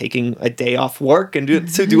probably taking a day off work and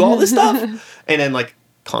do all this stuff? And then like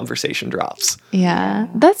conversation drops. Yeah,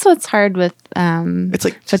 that's what's hard with It's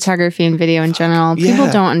like, photography and video in general. People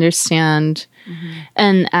Yeah. don't understand,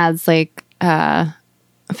 and as like a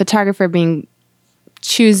photographer being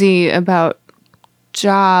choosy about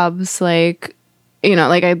jobs, like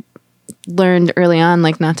like I learned early on,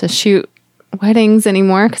 like not to shoot weddings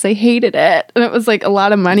anymore because I hated it, and it was like a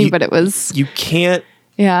lot of money, but it was you can't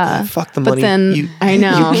fuck the But money. then I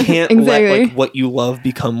know You can't exactly. let like what you love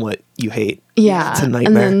become what you hate. Yeah. It's a nightmare.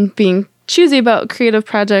 And then being choosy about creative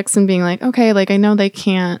projects and being like, okay, like I know they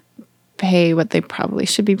can't pay what they probably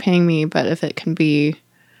should be paying me, but if it can be,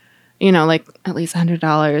 like at least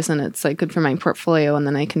 $100 and it's like good for my portfolio and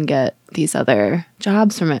then I can get these other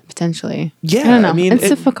jobs from it potentially. Yeah, I don't know. I mean, it's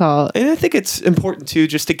difficult. And I think it's important too,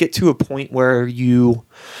 just to get to a point where you,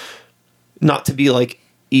 not to be like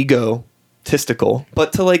egotistical,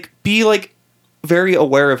 but to like be like very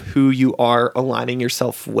aware of who you are aligning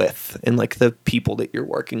yourself with and like the people that you're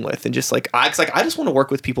working with. And just like, I just want to work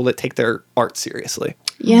with people that take their art seriously,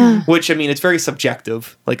 Yeah. which I mean, it's very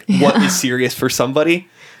subjective, like what is serious for somebody.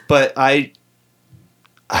 But I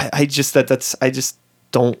just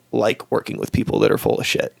don't like working with people that are full of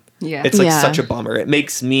shit. Yeah. It's like Yeah. such a bummer. It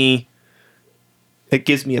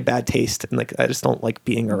gives me a bad taste, and like I just don't like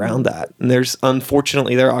being around that. And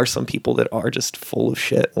unfortunately there are some people that are just full of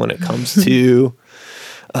shit when it comes to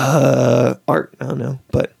art. I don't know,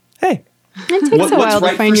 but hey, It takes a while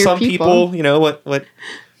to find your people. what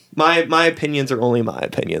my opinions are only my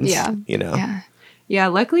opinions. Yeah. Yeah. Yeah,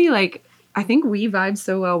 luckily, like, I think we vibe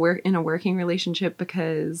so well. We're in a working relationship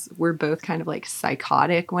because we're both kind of like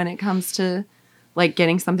psychotic when it comes to like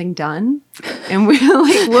getting something done. And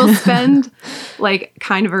we'll spend like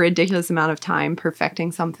kind of a ridiculous amount of time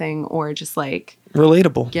perfecting something or just like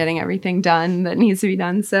Relatable. getting everything done that needs to be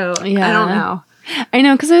done. So Yeah. I don't know. I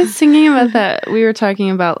know, because I was thinking about that. We were talking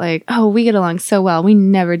about like, oh, we get along so well. We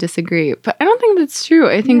never disagree. But I don't think that's true.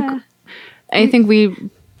 I think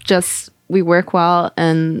we work well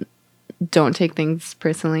and don't take things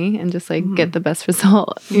personally and just like get the best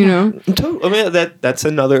result, I mean, that's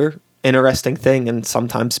another interesting thing, and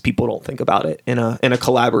sometimes people don't think about it in a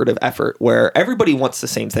collaborative effort where everybody wants the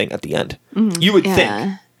same thing at the end. You would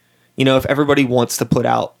think, if everybody wants to put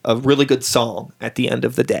out a really good song at the end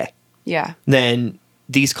of the day, Yeah. then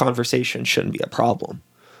these conversations shouldn't be a problem.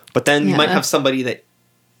 But then you might Yeah. have somebody that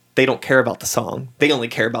they don't care about the song. They only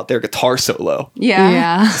care about their guitar solo.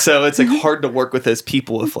 Yeah. So it's like hard to work with those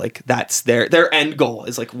people if like that's their end goal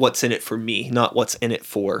is like what's in it for me, not what's in it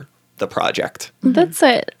for the project. That's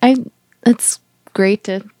it. It's great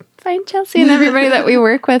to find Chelsea and everybody that we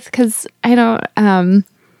work with, because I don't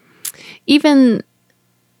even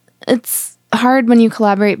it's hard when you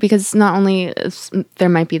collaborate, because not only there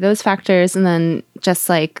might be those factors, and then just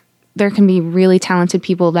like there can be really talented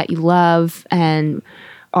people that you love and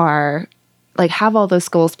are like have all those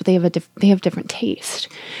goals, but they have different taste.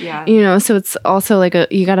 Yeah. You know, so it's also like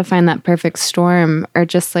you got to find that perfect storm, or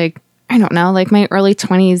just like, I don't know, like my early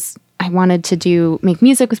 20s, I wanted to make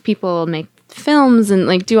music with people, make films, and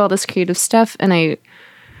like do all this creative stuff, and I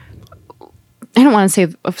don't want to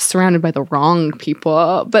say I'm surrounded by the wrong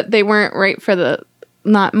people, but they weren't right for the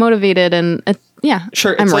not motivated, and yeah,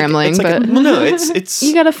 Sure, I'm it's like, rambling, it's like but well, no, it's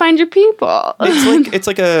you got to find your people. it's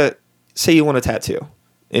like a say you want a tattoo.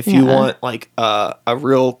 If you Yeah. want like a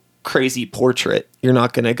real crazy portrait, you're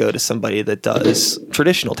not going to go to somebody that does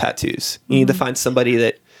traditional tattoos. You need to find somebody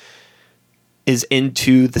that is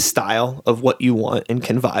into the style of what you want and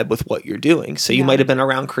can vibe with what you're doing. So you Yeah. might have been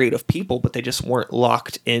around creative people, but they just weren't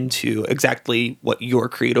locked into exactly what your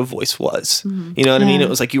creative voice was. You know what I mean? Yeah. It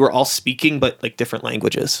was like you were all speaking, but like different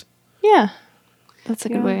languages. Yeah, that's a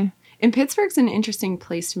good Yeah. way. And Pittsburgh's an interesting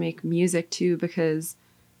place to make music too, because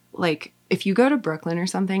like if you go to Brooklyn or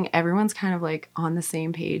something, everyone's kind of like on the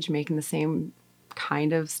same page, making the same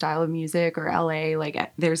kind of style of music, or LA,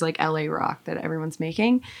 like there's like LA rock that everyone's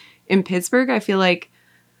making. In Pittsburgh, I feel like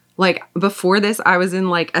before this, I was in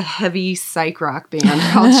like a heavy psych rock band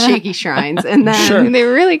called Shaky Shrines, and then Sure. They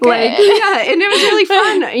were really good. like yeah, and it was really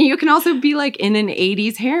fun. You can also be like in an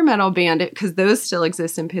 80s hair metal band, because those still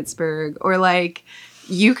exist in Pittsburgh, or like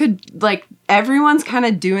you could like everyone's kind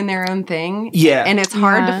of doing their own thing. Yeah. And it's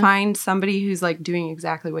hard to Yeah. find somebody who's like doing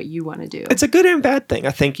exactly what you want to do. It's a good and bad thing.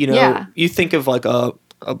 I think, you know, Yeah. you think of like a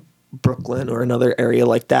Brooklyn or another area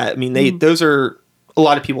like that. I mean, Mm-hmm. those are a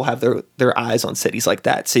lot of people have their eyes on cities like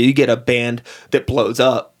that. So you get a band that blows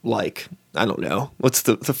up, like, I don't know, what's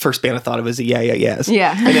the first band I thought of is a Yeah Yeah Yes.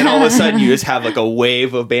 Yeah. And then all of a sudden you just have like a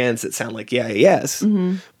wave of bands that sound like Yeah Yeah Yes.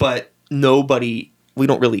 Mm-hmm. But we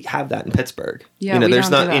don't really have that in Pittsburgh. Yeah, you know, we there's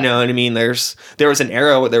don't do not, you that. know what I mean? There was an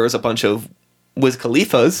era where there was a bunch of Wiz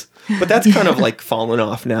Khalifas, but that's kind of like fallen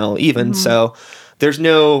off now even. Mm-hmm. So there's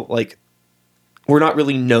no like, we're not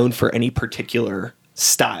really known for any particular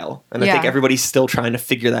style. And I think Yeah. everybody's still trying to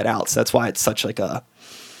figure that out. So that's why it's such like a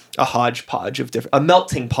hodgepodge of different, a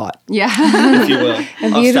melting pot, Yeah. if you will. A of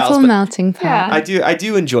beautiful styles. But melting pot. Yeah. I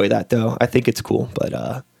do enjoy that though. I think it's cool, but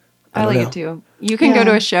I don't like know. it too. You can go Yeah.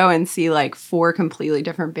 to a show and see like 4 completely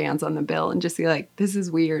different bands on the bill and just be like, this is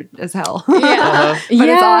weird as hell. Yeah. Uh-huh. But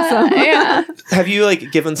it's awesome. Yeah. Have you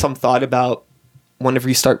like given some thought about whenever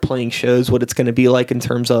you start playing shows, what it's going to be like in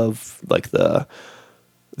terms of like the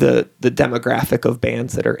demographic of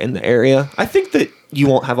bands that are in the area? I think that you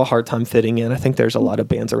won't have a hard time fitting in. I think there's a lot of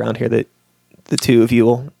bands around here that the two of you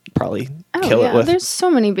will probably kill it with. There's so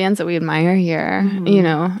many bands that we admire here, you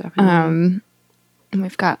know. definitely. And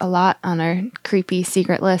we've got a lot on our creepy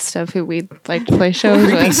secret list of who we'd like to play shows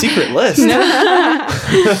Creepy with. secret list.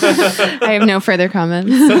 I have no further comments.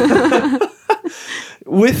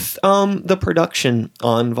 With the production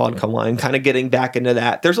on Vodka Wine, kind of getting back into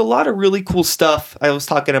that, there's a lot of really cool stuff. I was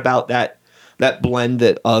talking about that blend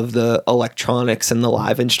of the electronics and the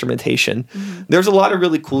live instrumentation. There's a lot of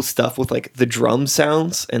really cool stuff with like the drum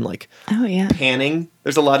sounds and like Oh yeah. panning.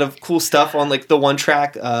 There's a lot of cool stuff on like the one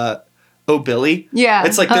track, Oh Billy. Yeah.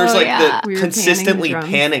 It's like there's Oh, like yeah. the We were consistently panning the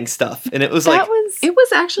drums. panning stuff. And it was That like, was It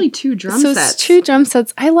was actually 2 drum so sets. it's 2 drum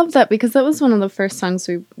sets. I love that because that was one of the first songs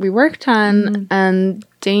we worked on, and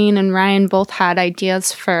Dane and Ryan both had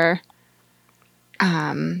ideas for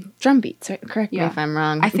drum beats. Right? Correct me Yeah. if I'm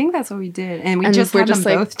wrong. I think that's what we did. And we And just we're had just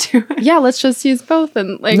them like- both do it. yeah, let's just use both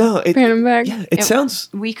and like No, pan them back. yeah, it sounds,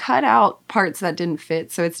 We cut out parts that didn't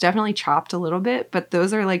fit, so it's definitely chopped a little bit, but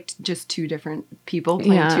those are like just 2 different people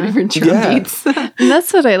playing Yeah. 2 different drum Yeah. beats. And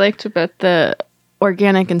that's what I liked about the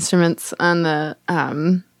organic instruments on the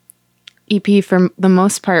EP. For the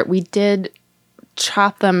most part, we did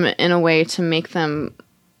chop them in a way to make them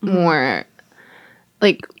more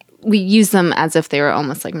like we use them as if they were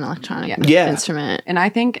almost like an electronic Yeah. instrument. And I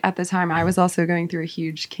think at the time I was also going through a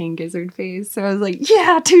huge King Gizzard phase, so I was like,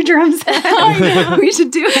 yeah, 2 drum sets. We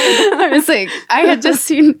should do it. I was like, I had just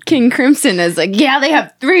seen King Crimson as like, yeah, they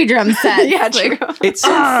have 3 drum sets. Yeah, Like, true.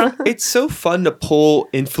 it's so fun to pull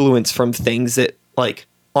influence from things that like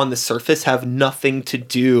on the surface have nothing to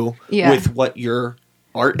do Yeah. with what your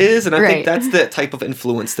art is. And I Right. think that's the type of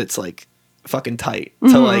influence that's like fucking tight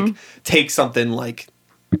to like take something like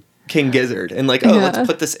King Gizzard and like, oh, let's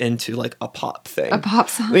put this into like a pop thing. A pop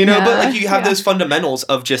song. You know, Yeah. but like you have those fundamentals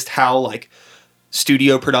of just how like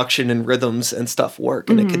studio production and rhythms and stuff work,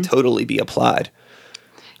 and it could totally be applied.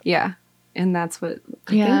 Yeah. And that's what,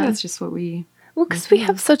 I Yeah. think that's just what we, Well, because we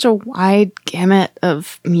have such a wide gamut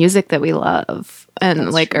of music that we love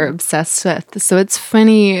and like are obsessed with. So it's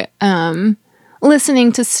funny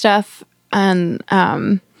listening to stuff and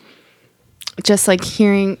just like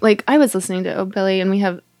hearing, like I was listening to Oh Billy, and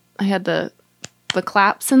I had the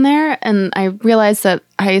claps in there, and I realized that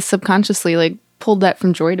I subconsciously like pulled that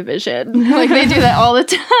from Joy Division. Like they do that all the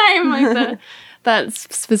time, like that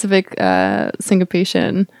specific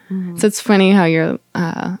syncopation. So it's funny how your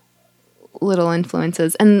little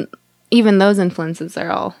influences, and even those influences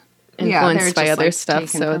are all influenced by other stuff.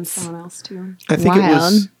 So it's someone else too. I think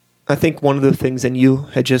Wild. I think one of the things, and you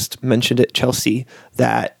had just mentioned it, Chelsea,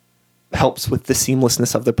 that helps with the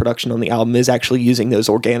seamlessness of the production on the album is actually using those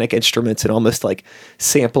organic instruments and almost like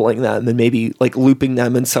sampling them and maybe like looping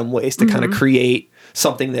them in some ways to kind of create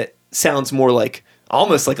something that sounds more like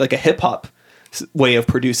almost like a hip hop way of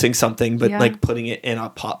producing something, but like putting it in a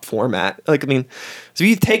pop format. Like, I mean, so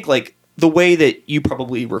you take like the way that you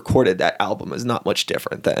probably recorded that album is not much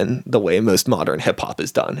different than the way most modern hip hop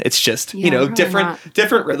is done. It's just, you know, probably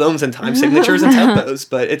different rhythms and time signatures and tempos,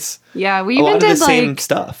 but it's Yeah, we a even lot of did the same like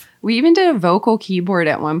stuff. we even did a vocal keyboard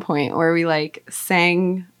at one point where we like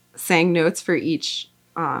sang notes for each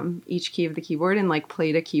key of the keyboard and like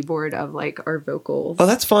played a keyboard of like our vocals. Oh,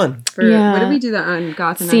 that's fun. For, Yeah. What did we do that on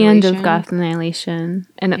Goth It's the end of Annihilation? Goth Annihilation,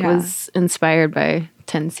 and it Yeah. was inspired by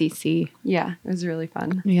 10cc. Yeah, it was really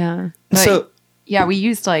fun. Yeah. So Yeah, we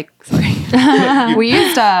used like we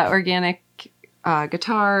used organic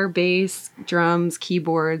guitar, bass, drums,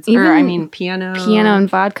 keyboards, piano. Piano and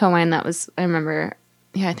vodka wine, that was, I remember,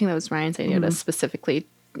 yeah, I think that was Ryan's idea to specifically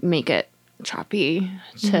make it choppy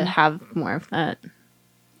to have more of that.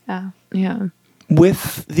 Yeah. Yeah.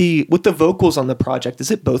 with the vocals on the project,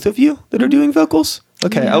 is it both of you that are doing vocals?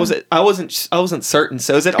 Okay, I wasn't certain.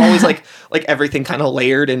 So is it always like everything kind of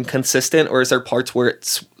layered and consistent, or is there parts where it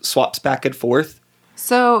swaps back and forth?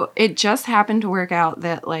 So it just happened to work out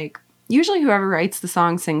that like usually whoever writes the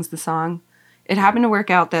song sings the song. It happened to work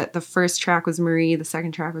out that the first track was Marie, the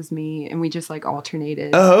second track was me, and we just like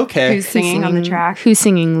alternated. Oh, okay. Who's singing on the track? Who's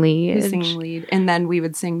singing lead? Who's singing lead? And then we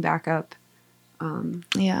would sing back up.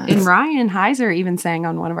 Yeah. And Ryan Heiser even sang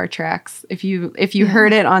on one of our tracks. If you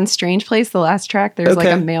heard it on Strange Place, the last track, there's like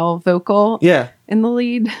Okay. a male vocal Yeah. in the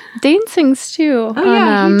lead. Dane sings too. Oh,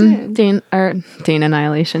 yeah, he did. Dane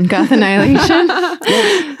Annihilation, Goth Annihilation.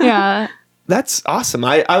 Yeah. That's awesome.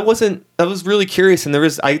 I was really curious, and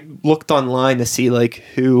I looked online to see like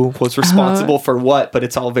who was responsible for what, but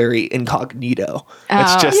it's all very incognito.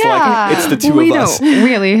 It's just like it's the two we of us. don't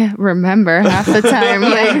really remember half the time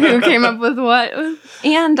like who came up with what.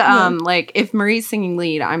 And like if Marie's singing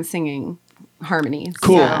lead, I'm singing harmonies.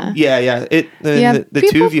 Cool. So- Yeah. Yeah, The two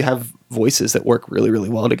people- of you have voices that work really, really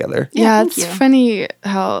well together. Yeah, thank it's you. funny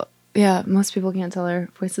how most people can't tell their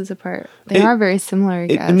voices apart. They are very similar, I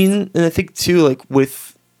guess. I mean, and I think too, like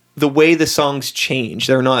with the way the songs change,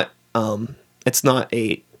 they're not. It's not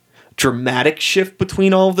a dramatic shift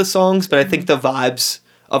between all of the songs, but I think the vibes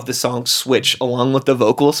of the songs switch along with the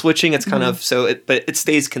vocal switching. It's kind of but it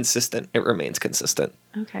stays consistent. It remains consistent.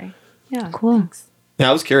 Okay. Yeah. Cool. Thanks. Yeah,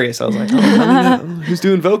 I was curious. I was like, I don't know who's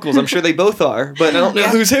doing vocals? I'm sure they both are, but I don't know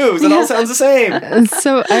who's whose. It all sounds the same.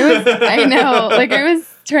 So I know, like I was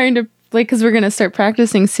trying to, like, because we're going to start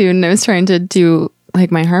practicing soon, and I was trying to do like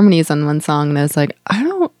my harmonies on one song, and I was like, I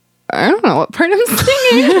don't know what part I'm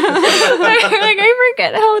singing. like I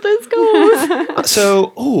forget how this goes.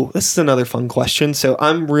 So, this is another fun question. So,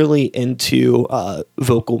 I'm really into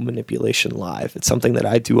vocal manipulation live. It's something that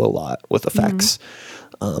I do a lot with effects.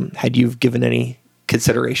 Had you given any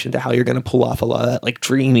consideration to how you're going to pull off a lot of that, like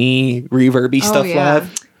dreamy, reverby stuff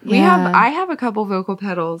live? I have a couple vocal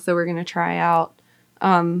pedals that we're going to try out.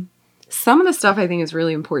 Some of the stuff I think is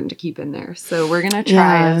really important to keep in there. So we're going to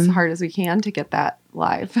try as hard as we can to get that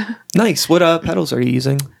live. Nice. What pedals are you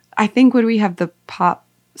using? I think would we have the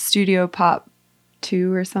Studio Pop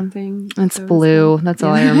 2 or something? It's blue. That's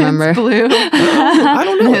all I remember. It's blue. I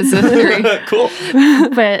don't know. It's a 3. Cool.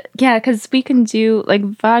 But yeah, because we can do like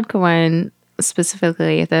Vodka Wine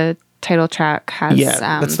specifically. The title track has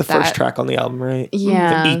That's the first track on the album, right?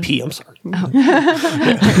 Yeah. The EP, I'm sorry.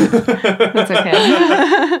 That's okay.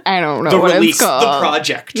 I don't know The what release, it's called. the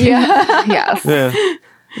project. Yeah. Yes. Yeah.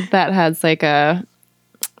 That has like a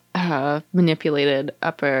manipulated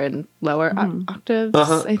upper and lower octaves,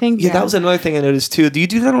 I think. Yeah, that was another thing I noticed too. Do you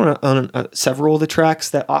do that on several of the tracks,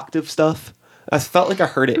 that octave stuff? I felt like I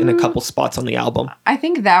heard it in a couple spots on the album. I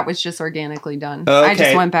think that was just organically done. Oh, I just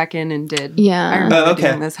okay. went back in and did. Yeah. I remember Oh, okay.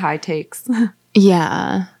 doing those high takes.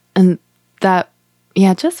 Yeah. And that,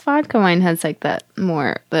 yeah, just vodka wine has like that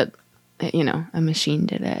more that, you know, a machine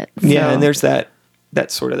did it. Yeah, So- and there's that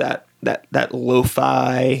sort of that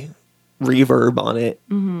lo-fi reverb on it.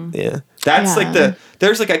 Yeah, that's like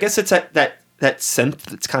there's like I guess it's that synth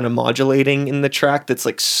that's kind of modulating in the track that's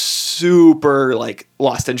like super like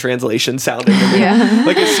lost in translation sounding to me. Yeah.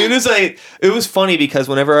 Like as soon as it was funny because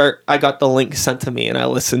whenever I got the link sent to me and I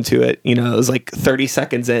listened to it, you know, it was like 30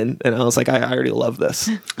 seconds in and I was like, I already love this.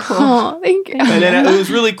 Oh, thank you. And then it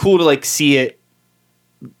was really cool to like see it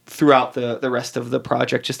throughout the rest of the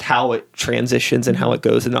project, just how it transitions and how it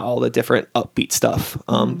goes into all the different upbeat stuff.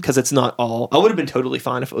 Because it's not all. I would have been totally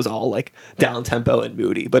fine if it was all like down tempo and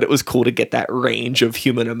moody, but it was cool to get that range of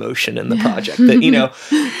human emotion in the project that, you know,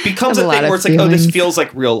 becomes A a lot thing of where it's like, oh, this feelings. feels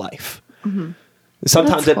like real life.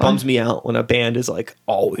 Sometimes That's it bums me out when a band is like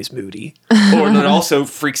always moody, or it also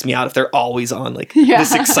freaks me out if they're always on like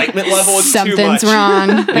this excitement level. It's too much. Something's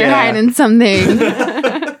wrong. They're Yeah. hiding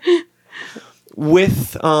something.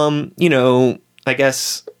 With you know, I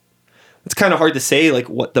guess it's kind of hard to say like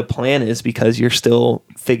what the plan is because you're still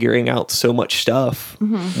figuring out so much stuff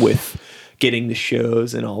with getting the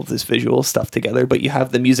shows and all of this visual stuff together. But you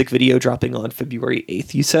have the music video dropping on February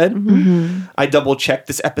 8th, you said. I double checked,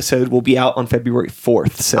 this episode will be out on February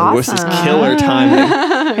 4th, so this is Awesome. killer timing.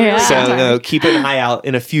 Yeah. So keep an eye out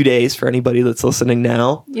in a few days for anybody that's listening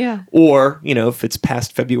now. Yeah. Or, you know, if it's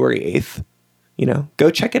past February 8th, you know, go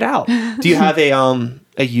check it out. Do you have a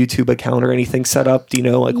YouTube account or anything set up? Do you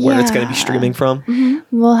know like where it's going to be Yeah. streaming from?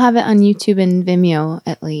 We'll have it on YouTube and Vimeo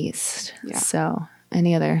at least. Yeah. So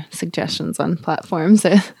any other suggestions on platforms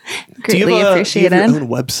are Do greatly you have appreciated. your own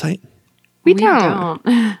website? We don't.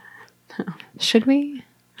 Should we?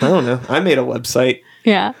 I don't know. I made a website.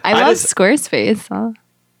 Yeah. I I love just- Squarespace.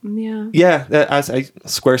 Yeah. Yeah, as a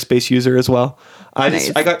Squarespace user as well.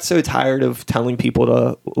 Nice. I got so tired of telling people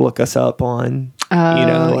to look us up on, you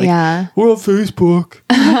know, Oh, like, yeah. we're on Facebook.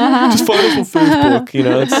 Just find us on Facebook. You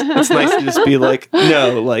know, it's nice to just be like,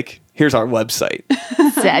 no, like, here's our website.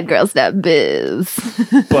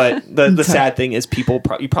 Sadgirls.biz. But the sad thing is people,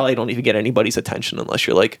 you probably don't even get anybody's attention unless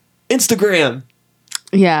you're like, Instagram.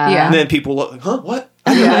 Yeah. Yeah. And then people look, huh, what?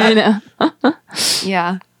 I know.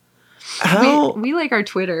 Yeah. How? We like our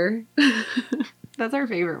Twitter. That's our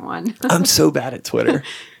favorite one. I'm so bad at Twitter.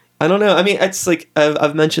 I don't know. I mean, it's like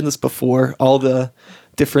I've mentioned this before. All the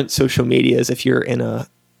different social medias. If you're in a,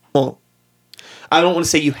 well, I don't want to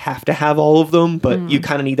say you have to have all of them, but you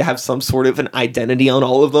kind of need to have some sort of an identity on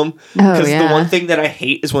all of them. Because the yeah. one thing that I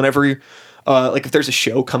hate is whenever, like, if there's a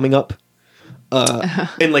show coming up,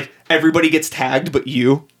 and like everybody gets tagged but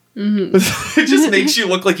you, it just makes you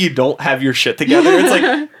look like you don't have your shit together. It's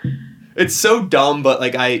like. It's so dumb, but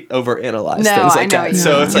like I overanalyze No, things I like know that. you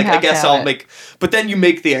So do. it's You like I have to guess have I'll it. make, but then you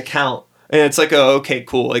make the account and it's like, oh, okay,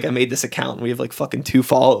 cool. Like I made this account and we have like fucking 2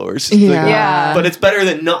 followers. It's like, Yeah. Yeah. but it's better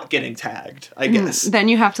than not getting tagged, I guess. Then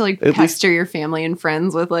you have to like At pester your family and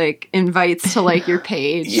friends with like invites to like your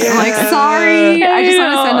page. Yeah. I'm like, sorry, I just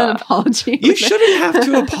want to send know. an apology. You shouldn't have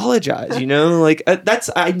to apologize, you know? Like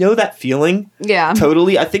I know that feeling Yeah.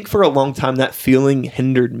 totally. I think for a long time that feeling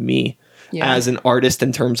hindered me Yeah. as an artist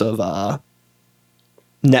in terms of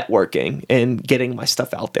networking and getting my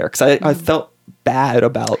stuff out there because I felt bad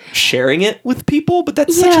about sharing it with people, but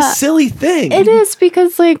that's such a Yeah. silly thing. It is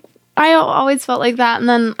because like I always felt like that, and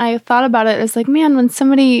then I thought about it. It's like, man, when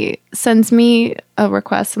somebody sends me a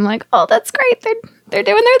request, I'm like, oh, that's great. They're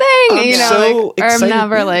doing their thing. I'm you know, so like, or I'm excited.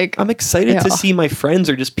 never Yeah. like, I'm excited to Yeah. see my friends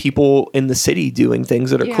or just people in the city doing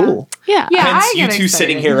things that are Yeah. cool. yeah, Yeah. Hence I you get two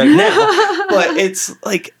sitting excited. here right now. But it's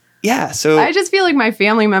like, yeah, so I just feel like my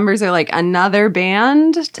family members are like another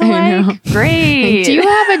band to I know. like. Great. Do you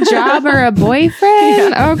have a job or a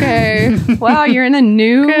boyfriend? Okay. Wow, you're in a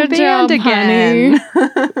new Good band job, again.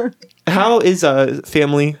 how is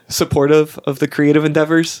family supportive of the creative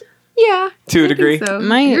endeavors? Yeah. To a I think degree. so.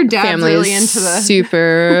 My Your dad's family really is into the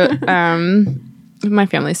super. My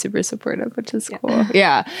family's super supportive, which is cool.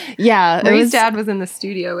 Yeah, yeah. Marie's dad was in the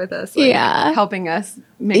studio with us, like, Yeah. helping us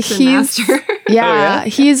mix and He's- master. Yeah, Oh, yeah?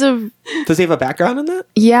 he's a Does he have a background in that?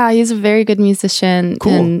 he's a very good musician,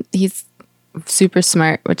 Cool. and he's super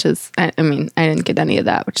smart. Which is, I mean, I didn't get any of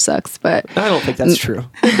that, which sucks. But I don't think that's true.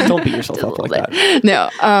 Don't beat yourself up like that.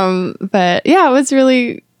 no, but yeah, it was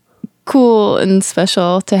really cool and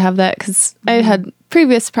special to have that because I had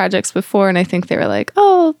previous projects before, and I think they were like,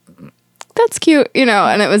 oh, that's cute, you know.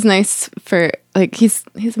 And it was nice for like he's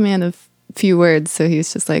a man of few words. So he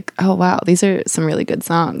was just like, oh, wow, these are some really good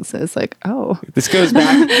songs. So it's like, oh, This goes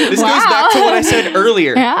back. This goes back to what I said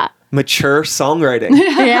earlier. yeah. Mature songwriting.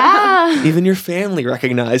 Yeah. Even your family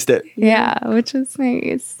recognized it. Yeah, which is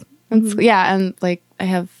nice. Yeah, and like I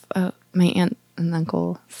have my aunt and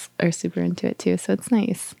uncle are super into it too, so it's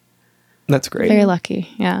nice. That's great. Very lucky.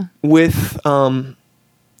 Yeah. With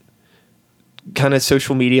kind of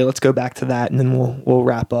social media, let's go back to that, and then we'll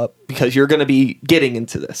wrap up because you're going to be getting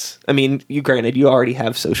into this. I mean, you already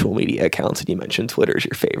have social media accounts, and you mentioned Twitter is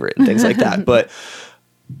your favorite and things like that. But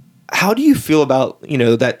how do you feel about,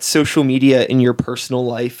 that social media in your personal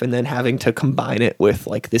life and then having to combine it with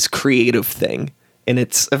like this creative thing? And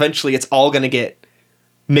eventually it's all going to get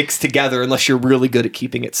mixed together unless you're really good at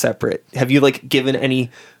keeping it separate. Have you like given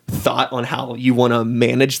any thought on how you want to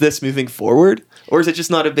manage this moving forward? Or is it just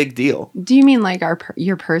not a big deal? Do you mean like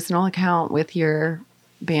your personal account with your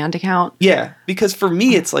band account? Yeah, because for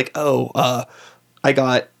me, it's like,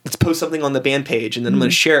 let's post something on the band page and then I'm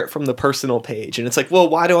going to share it from the personal page. And it's like, well,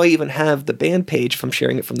 why do I even have the band page if I'm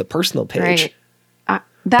sharing it from the personal page? Right.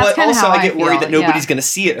 That's but kind of also how I get worried feel, that nobody's going to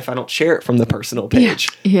see it if I don't share it from the personal page.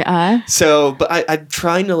 Yeah. So, but I'm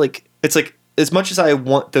trying to it's like, as much as I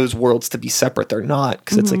want those worlds to be separate, they're not,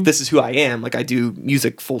 because it's like, this is who I am. Like I do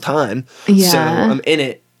music full time. Yeah. So I'm in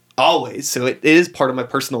it always. So it is part of my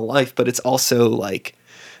personal life, but it's also like,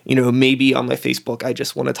 maybe on my Facebook, I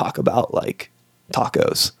just want to talk about like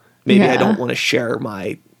tacos. Maybe I don't want to share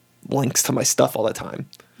my links to my stuff all the time.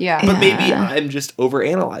 Yeah. But maybe I'm just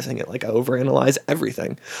overanalyzing it. Like I overanalyze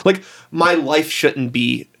everything. Like my life shouldn't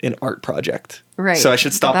be an art project. Right. So I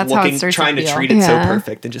should stop That's how it looking, starts to trying to feel. treat it so Yeah.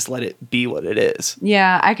 perfect and just let it be what it is.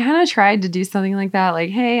 Yeah, I kind of tried to do something like that. Like,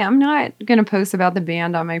 hey, I'm not going to post about the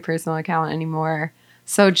band on my personal account anymore.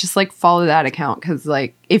 So just like follow that account because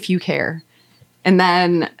like if you care. And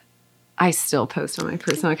then I still post on my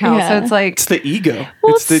personal account. Yeah. So it's like, It's the ego.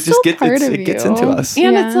 Well, it's the, it's still part of it gets you. into us.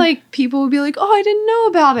 and Yeah. it's like people will be like, oh, I didn't know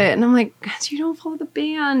about it. And I'm like, guys, you don't follow the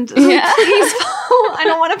band. Yeah. Like, please follow. I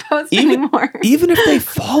don't want to post anymore. Even if they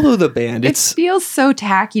follow the band, It it's feels so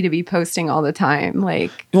tacky to be posting all the time.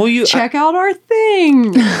 Like, well, check out our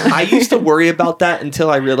thing. I used to worry about that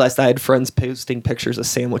until I realized I had friends posting pictures of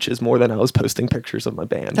sandwiches more than I was posting pictures of my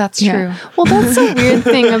band. That's Yeah. Well, that's the weird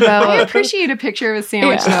thing I about appreciate a picture of a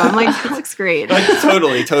sandwich Yeah. though. I'm like, this looks great.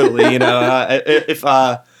 Totally. If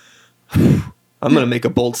I'm gonna make a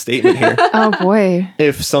bold statement here. oh boy.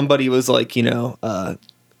 If somebody was like, you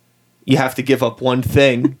have to give up one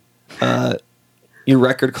thing, your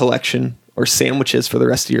record collection or sandwiches for the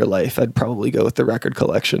rest of your life, I'd probably go with the record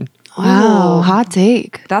collection. Wow. Hot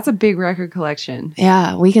take. That's a big record collection.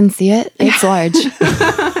 Yeah, we can see it. It's large.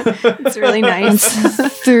 It's really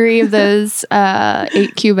nice. 3 of those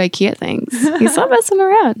 8 cube IKEA things. He's not messing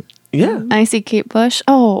around. Yeah. I see Kate Bush.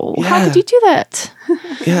 Oh, how Yeah. could you do that?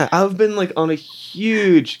 Yeah. I've been like on a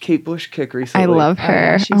huge Kate Bush kick recently. I love Oh, her.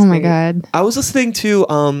 yeah, she's Oh my great. God. I was listening to,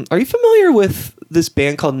 are you familiar with this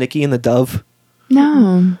band called Nikki and the Dove?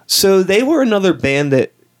 No. So they were another band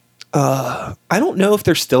that I don't know if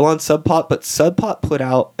they're still on Sub Pop, but Sub Pop put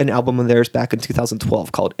out an album of theirs back in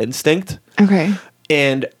 2012 called Instinct. Okay.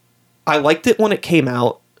 And I liked it when it came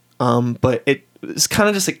out, but it was kind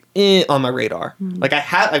of just like on my radar. Like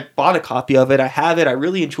I bought a copy of it, I have it, I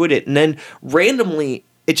really enjoyed it, and then randomly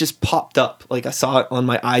it just popped up. Like I saw it on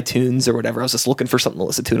my iTunes or whatever. I was just looking for something to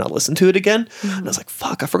listen to, and I listened to it again, and I was like,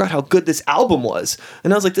 "Fuck! I forgot how good this album was."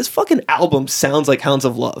 And I was like, "This fucking album sounds like Hounds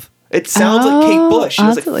of Love. It sounds like Kate Bush." And I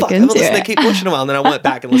I'll was have to like, look "Fuck! I haven't into listened to it." Kate Bush in a while." And then I went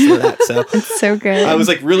back and listened to that. So So good. I was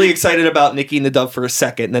like really excited about Nikki and the Dove for a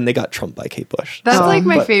second, and then they got trumped by Kate Bush. That's So- like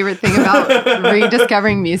my but- favorite thing about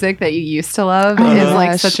rediscovering music that you used to love is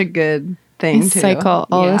like gosh. such a good thing I too. cycle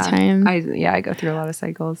all the time. I go through a lot of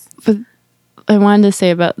cycles. But I wanted to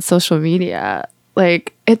say about social media,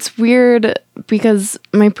 like it's weird because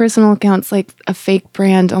my personal account's like a fake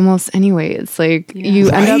brand almost anyway. It's like you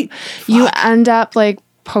Right? end up like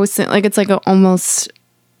posting like it's like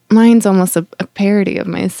mine's almost a parody of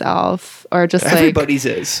myself or just like Everybody's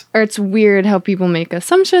is. or it's weird how people make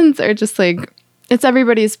assumptions or just like it's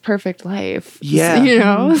everybody's perfect life. Yeah. You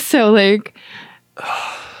know? So like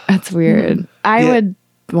that's weird. I Yeah. would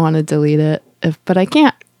want to delete it but I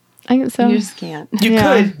can't. So You just can't. You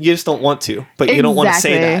Yeah. could, you just don't want to, but you don't want to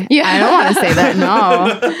say that. Exactly. I don't want to say that.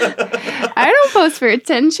 No, I don't post for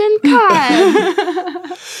attention.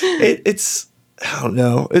 God. It's I don't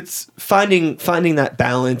know. It's finding that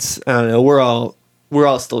balance. I don't know. We're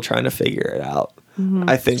all still trying to figure it out.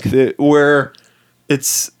 I think that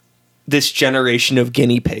this generation of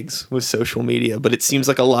guinea pigs with social media, but it seems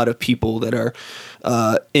like a lot of people that are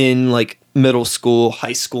in like middle school,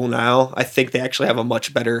 high school now, I think they actually have a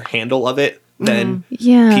much better handle of it than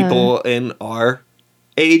people in our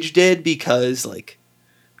age did, because like,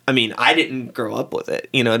 I mean, I didn't grow up with it.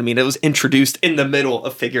 You know what I mean? It was introduced in the middle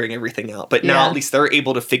of figuring everything out, but now at least they're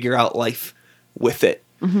able to figure out life with it.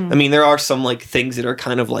 I mean, there are some like things that are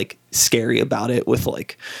kind of like scary about it, with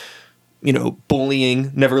like, you know,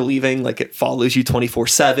 bullying never leaving, like it follows you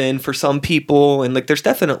 24/7 for some people. And like, there's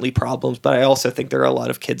definitely problems, but I also think there are a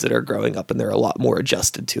lot of kids that are growing up and they're a lot more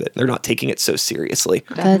adjusted to it. They're not taking it so seriously.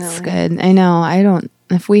 That's good. I know.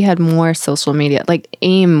 If we had more social media, like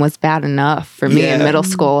AIM was bad enough for me in middle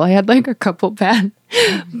school. I had like a couple bad,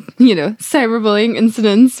 you know, cyberbullying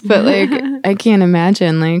incidents, but like, I can't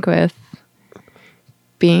imagine like with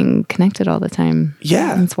being connected all the time.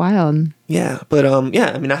 Yeah. It's wild. Yeah. But I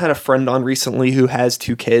mean, I had a friend on recently who has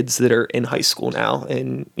 2 kids that are in high school now.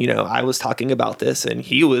 And, you know, I was talking about this and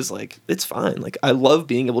he was like, it's fine. Like, I love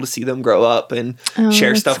being able to see them grow up and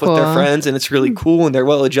share stuff with their friends. And it's really cool. And they're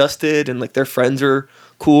well adjusted and like their friends are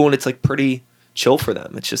cool. And it's like pretty chill for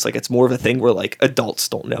them. It's just like, it's more of a thing where like adults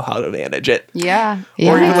don't know how to manage it. Yeah.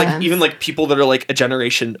 Or even like people that are like a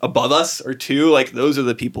generation above us or 2, like those are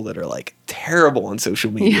the people that are like terrible on social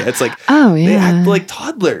media. It's like, they act like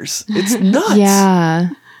toddlers. It's nuts.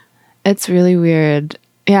 Yeah. It's really weird.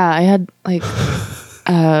 Yeah. I had like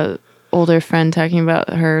a older friend talking about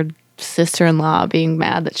her sister-in-law being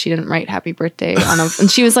mad that she didn't write happy birthday and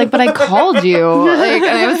she was like, but I called you. Like,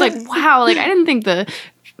 and I was like, wow, like I didn't think the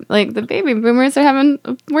baby boomers are having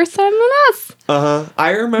a worse time than us. I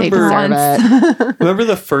remember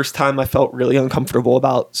the first time I felt really uncomfortable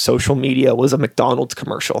about social media was a McDonald's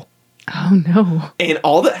commercial. Oh no. And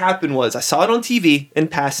all that happened was I saw it on TV in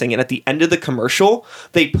passing, and at the end of the commercial,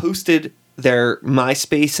 they posted their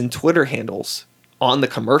MySpace and Twitter handles on the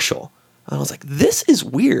commercial. And I was like, this is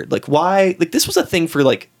weird. Like, why? Like, this was a thing for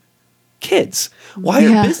like kids. Why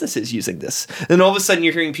are businesses using this? And all of a sudden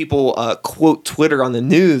you're hearing people quote Twitter on the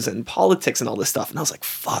news and politics and all this stuff. And I was like,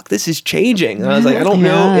 fuck, this is changing. And I was like, I don't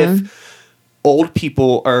know if old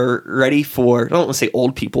people are ready for, I don't want to say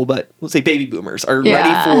old people, but let's say baby boomers are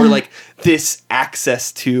ready for like this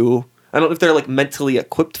access to, I don't know if they're like mentally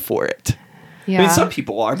equipped for it. I mean, some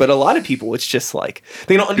people are, but a lot of people, it's just like,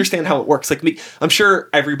 they don't understand how it works. Like me, I'm sure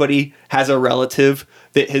everybody has a relative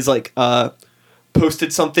that has like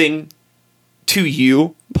posted something to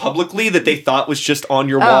you publicly that they thought was just on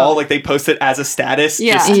your wall, like they post it as a status.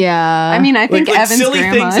 I mean, I think like Evan's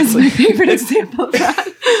grandma is my favorite example of that.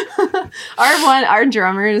 Our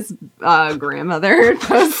drummer's grandmother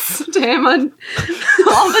posts to him all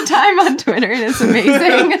the time on Twitter, and it's amazing.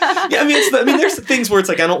 I mean, there's things where it's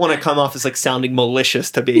like I don't want to come off as like sounding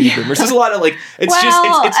malicious to baby boomers. There's a lot of like, it's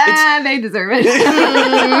they deserve it.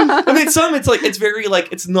 I mean, it's very like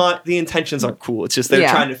it's not, the intentions aren't cool. It's just they're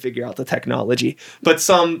trying to figure out the technology, but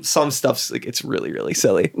some stuff's like it's really, really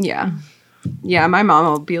silly. Yeah, my mom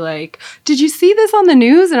will be like, did you see this on the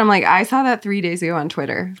news? And I'm like, I saw that 3 days ago on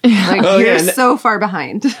Twitter. Like, you're so far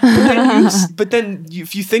behind. But then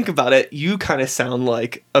if you think about it, you kind of sound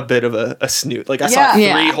like a bit of a snoot. Like I saw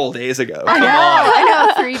it 3 whole days ago.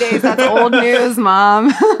 I know, 3 days. That's old news,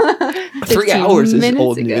 Mom. 3 hours is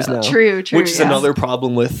old news now. True. Which is another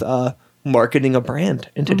problem with marketing a brand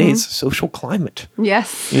in today's social climate.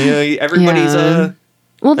 Yes. You know, everybody's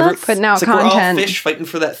that's putting out content. We're all fish fighting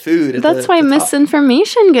for that food. That's why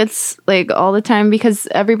misinformation gets like all the time, because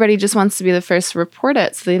everybody just wants to be the first to report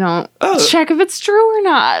it, so they don't check if it's true or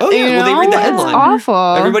not. Oh yeah, well they read the headline. It's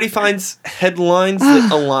awful. Everybody finds headlines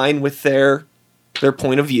that align with their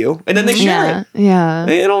point of view, and then they share it. Yeah,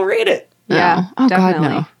 they don't read it. Yeah. Oh definitely.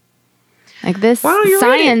 God, no. Like this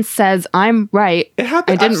science says I'm right. It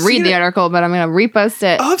happened. I didn't read the article, but I'm going to repost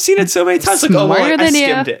it. Oh, I've seen it so many times. Like, I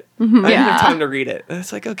skimmed it. I didn't have time to read it. And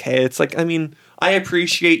it's like, okay. It's like, I mean, I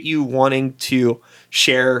appreciate you wanting to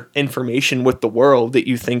share information with the world that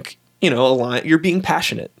you think, you know, align. You're being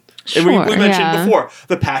passionate. Sure, and we mentioned before,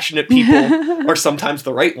 the passionate people are sometimes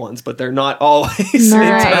the right ones, but they're not always in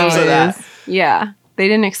terms of that. Yeah. They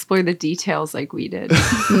didn't explore the details like we did.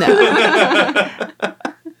 No.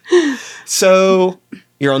 So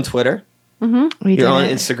you're on Twitter. Mm-hmm. You're on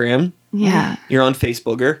Instagram. Yeah. You're on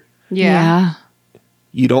Facebooker. Yeah.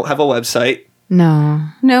 You don't have a website. No,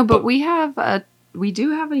 but we do have a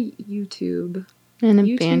YouTube and a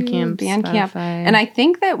YouTube, Bandcamp. And I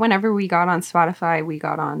think that whenever we got on Spotify, we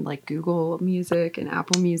got on like Google Music and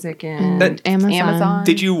Apple Music and Amazon.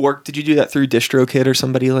 Did you do that through DistroKid or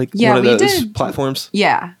somebody like one of those platforms?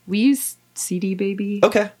 Yeah. We use CD Baby.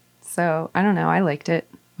 Okay. So I don't know. I liked it.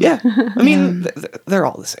 Yeah. I mean, they're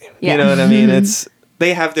all the same. Yeah. You know what I mean?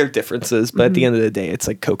 They have their differences, but at the end of the day, it's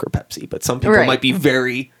like Coke or Pepsi. But some people Right. might be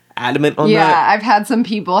very adamant on Yeah, that. I've had some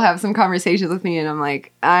people have some conversations with me, and I'm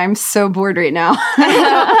like, I'm so bored right now.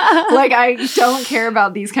 Like, I don't care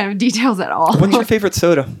about these kind of details at all. What's your favorite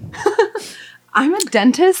soda? I'm a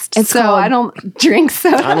dentist, It's so called- I don't drink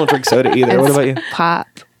soda. I don't drink soda either. What about you? Pop.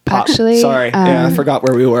 Pop. Actually, Sorry. Yeah, I forgot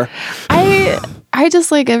where we were. I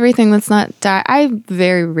just like everything that's not I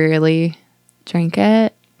very rarely drink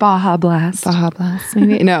it. Baja Blast. Baja Blast,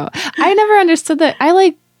 maybe. No, I never understood that. I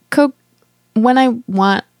like Coke when I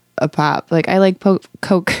want a pop. Like I like Coke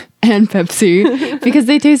and Pepsi because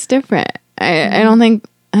they taste different. I don't think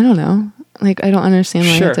I don't know. Like I don't understand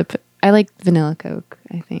why you have Sure. to. I like vanilla Coke.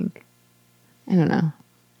 I think. I don't know.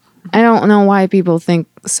 I don't know why people think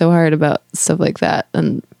so hard about stuff like that,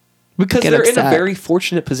 and Because Get they're in a upset. very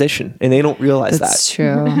fortunate position and they don't realize that's that.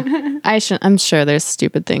 true. I'm sure there's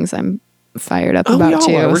stupid things I'm fired up Oh, we about all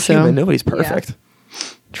too. are. We're so human. Nobody's perfect.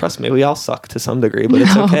 Trust me, we all suck to some degree, but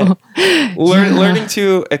it's okay. Learning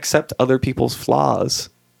to accept other people's flaws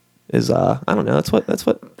is I don't know. That's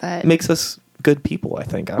what But- makes us good people. I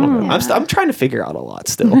think. I don't know. Yeah. I'm trying to figure out a lot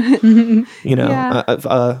still. You know.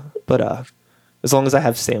 Yeah. But as long as I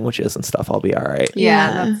have sandwiches and stuff, I'll be all right.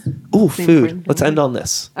 Yeah. That's, Ooh, Same food. thing. Let's end on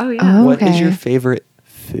this. oh, yeah. What is Okay. your favorite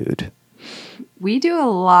food? We do a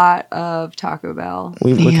lot of Taco Bell.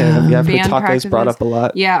 I've heard Band tacos brought practices. up a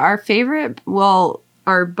lot. Yeah, our favorite, well,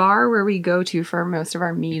 our bar where we go to for most of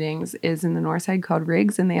our meetings is in the north side called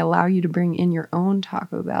Riggs, and they allow you to bring in your own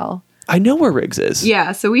Taco Bell. I know where Riggs is.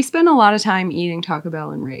 Yeah, so we spend a lot of time eating Taco Bell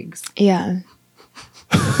and Riggs. Yeah.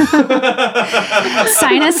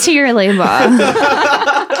 Sign us to your label.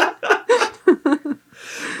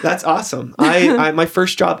 That's awesome. I my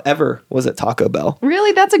first job ever was at Taco Bell.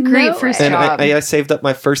 Really? That's a great No first way. And job. I saved up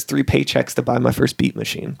my first 3 paychecks to buy my first beat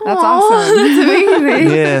machine. That's awesome. That's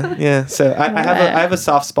amazing. Yeah. So I have a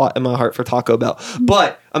soft spot in my heart for Taco Bell.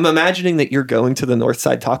 But I'm imagining that you're going to the North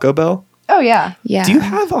Side Taco Bell. Oh, yeah. Yeah. Do you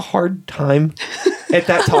have a hard time at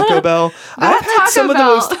that Taco Bell? I've had Taco some of the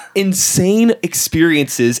Bell. most insane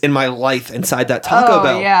experiences in my life inside that Taco Oh,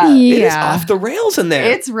 Bell. yeah. It is Yeah. off the rails in there.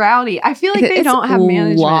 It's rowdy. I feel like they It's don't have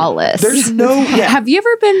management. lawless. There's no Have you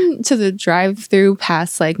ever been to the drive-through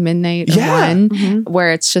past like midnight or Yeah. 1 Mm-hmm.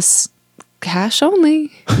 where it's just cash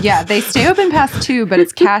only? Yeah, they stay open past 2, but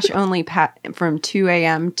it's cash only from 2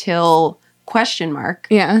 a.m. till ?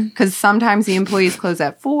 Yeah. Because sometimes the employees close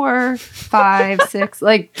at 4, 5, 6.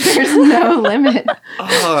 Like, there's no limit.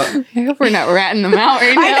 Uh, I hope we're not ratting them out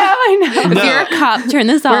right now. I know. If you're a cop, turn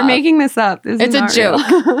this off. We're making this up. This It's is a not real.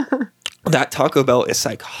 joke. that Taco Bell is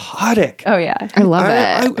psychotic. Oh, yeah. I love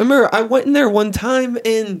I it. remember I went in there one time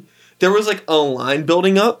and there was like a line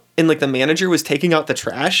building up and like the manager was taking out the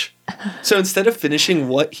trash. So instead of finishing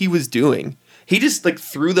what he was doing, he just like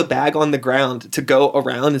threw the bag on the ground to go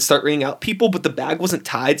around and start ringing out people, but the bag wasn't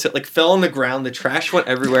tied, so it like fell on the ground. The trash went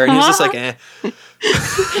everywhere, and he was just like, "Eh."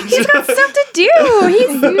 He's got stuff to do.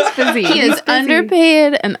 He's busy. He He's is busy.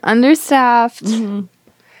 underpaid and understaffed.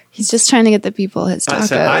 He's just trying to get the people his I tacos.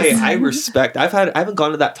 said, I respect. I haven't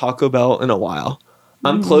gone to that Taco Bell in a while.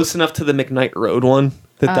 I'm close enough to the McKnight Road one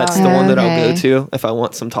that's the one that I'll go Okay. to if I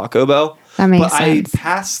want some Taco Bell. That makes but sense. I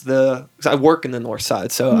pass because I work in the north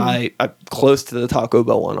side, so I'm close to the Taco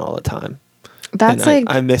Bell one all the time. That's and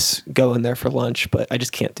like I miss going there for lunch, but I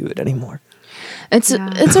just can't do it anymore. it's Yeah.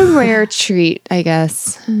 it's a rare treat, I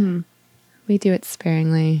guess. We do it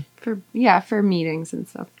sparingly. For meetings and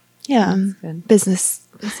stuff. Yeah, Good. business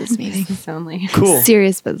meeting, It's only. Cool.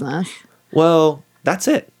 serious business. Well, that's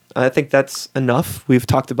it. I think that's enough. We've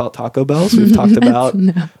talked about Taco Bells. We've talked about,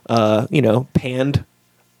 panned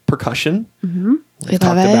percussion. We We've love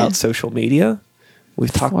talked it. about social media.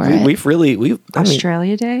 We've talked. For it.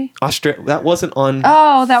 Australia Day? That wasn't on.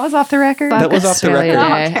 Oh, that was off the record? That was off the Australia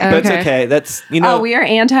record. Day. That's okay. That's Oh, we are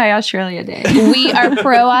anti-Australia Day. We are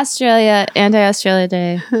pro Australia, anti Australia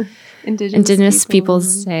Day, Indigenous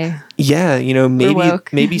Peoples Day. yeah. Maybe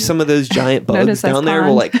woke. maybe some of those giant bugs Notice us, down there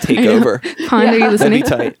will Pond. like take over. Pond, are you That'd be listening?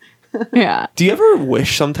 tight. Yeah. Do you ever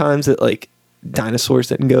wish sometimes that like dinosaurs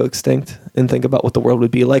didn't go extinct and think about what the world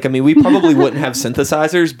would be like? I mean, we probably wouldn't have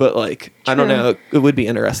synthesizers, but like I don't True. know, it would be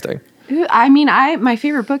interesting. I mean, my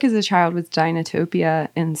favorite book as a child was Dinotopia,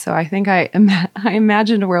 and so I think I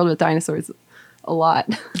imagined a world with dinosaurs a lot.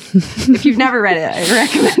 If you've never read it, I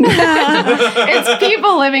recommend it. It's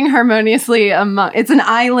people living harmoniously it's an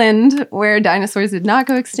island where dinosaurs did not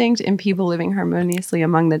go extinct, and people living harmoniously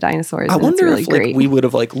among the dinosaurs. I and wonder it's really if like great. we would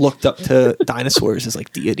have like looked up to dinosaurs as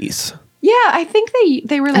like deities. Yeah, I think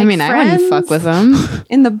they were like I mean, friends. I wouldn't fuck with them.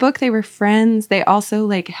 In the book, they were friends. They also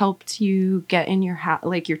like helped you get in your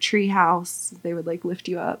like your tree house. They would like lift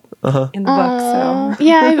you up in the book. So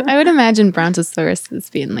Yeah, I would imagine Brontosaurus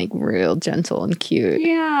as being like real gentle and cute.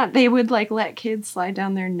 yeah, they would like let kids slide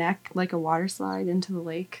down their neck like a water slide into the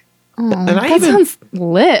lake. Oh, And I that even- sounds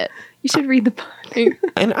lit. You should read the book.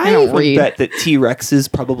 And I I don't even read. bet that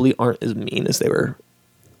T-Rexes probably aren't as mean as they were.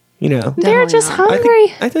 You know, They're Definitely just not.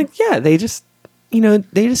 hungry. I think yeah, they just you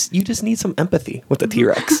just need some empathy with the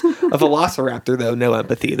T-Rex. A Velociraptor though, no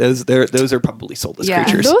empathy. Those are probably soulless Yeah.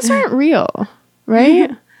 creatures. Those aren't real,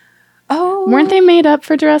 right? Oh, Weren't they made up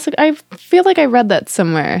for Jurassic? I feel like I read that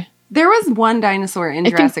somewhere. There was one dinosaur in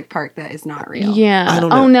think- Jurassic Park that is not real. Yeah. I don't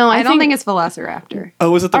know. Oh no, I don't think it's Velociraptor.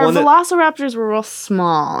 Oh, was it the our one that velociraptors were real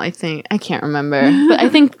small. I think I can't remember, but I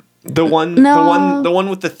think the one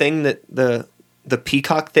with the thing that the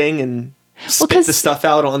peacock thing and spit 'cause- the stuff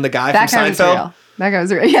out on the guy That from guy was Seinfeld? real. That guy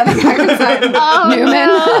was real. Yeah, that guy was real. oh, Newman.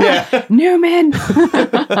 Yeah. Newman.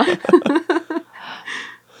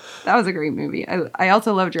 That was a great movie. I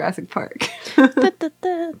also love Jurassic Park.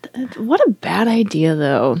 What a bad idea,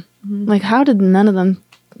 though. Like, how did none of them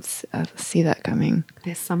see that coming?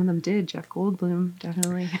 Yes, some of them did. Jeff Goldblum,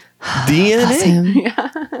 definitely. That's DNA.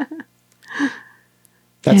 him.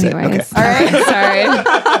 That's Anyways. it. Okay. All right.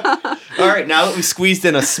 Sorry. All right, now that we squeezed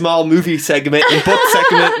in a small movie segment and book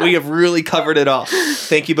segment, we have really covered it all.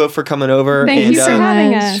 Thank you both for coming over. Thank and, you for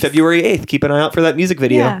having us. February 8th, keep an eye out for that music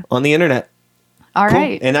video Yeah. on the internet. All Cool.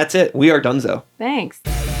 right. And that's it. We are donezo. Thanks.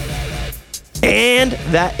 And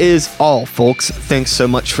that is all, folks. Thanks so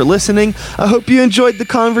much for listening. I hope you enjoyed the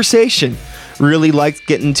conversation. Really liked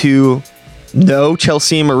getting to know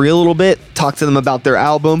Chelsea and Marie a little bit, talk to them about their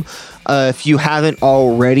album. If you haven't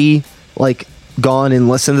already, gone and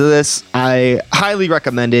listened to this, I highly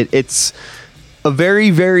recommend it. It's a very,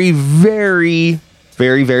 very, very,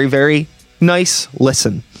 very, very, very nice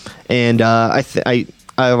listen. And I've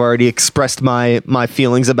already expressed my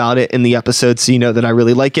feelings about it in the episode, so you know that I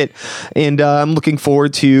really like it. And I'm looking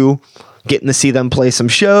forward to getting to see them play some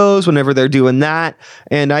shows whenever they're doing that.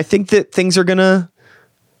 And I think that things are gonna.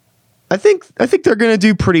 I think they're gonna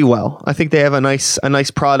do pretty well. I think they have a nice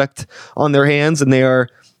product on their hands, and they are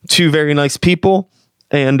two very nice people.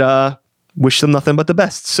 And wish them nothing but the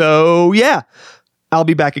best. So yeah, I'll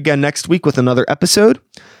be back again next week with another episode.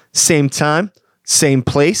 Same time, same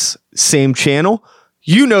place, same channel.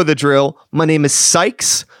 You know the drill. My name is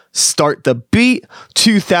Sykes. Start the beat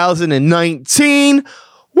 2019.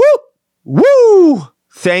 Woo! Woo!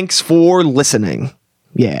 Thanks for listening.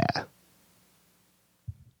 Yeah.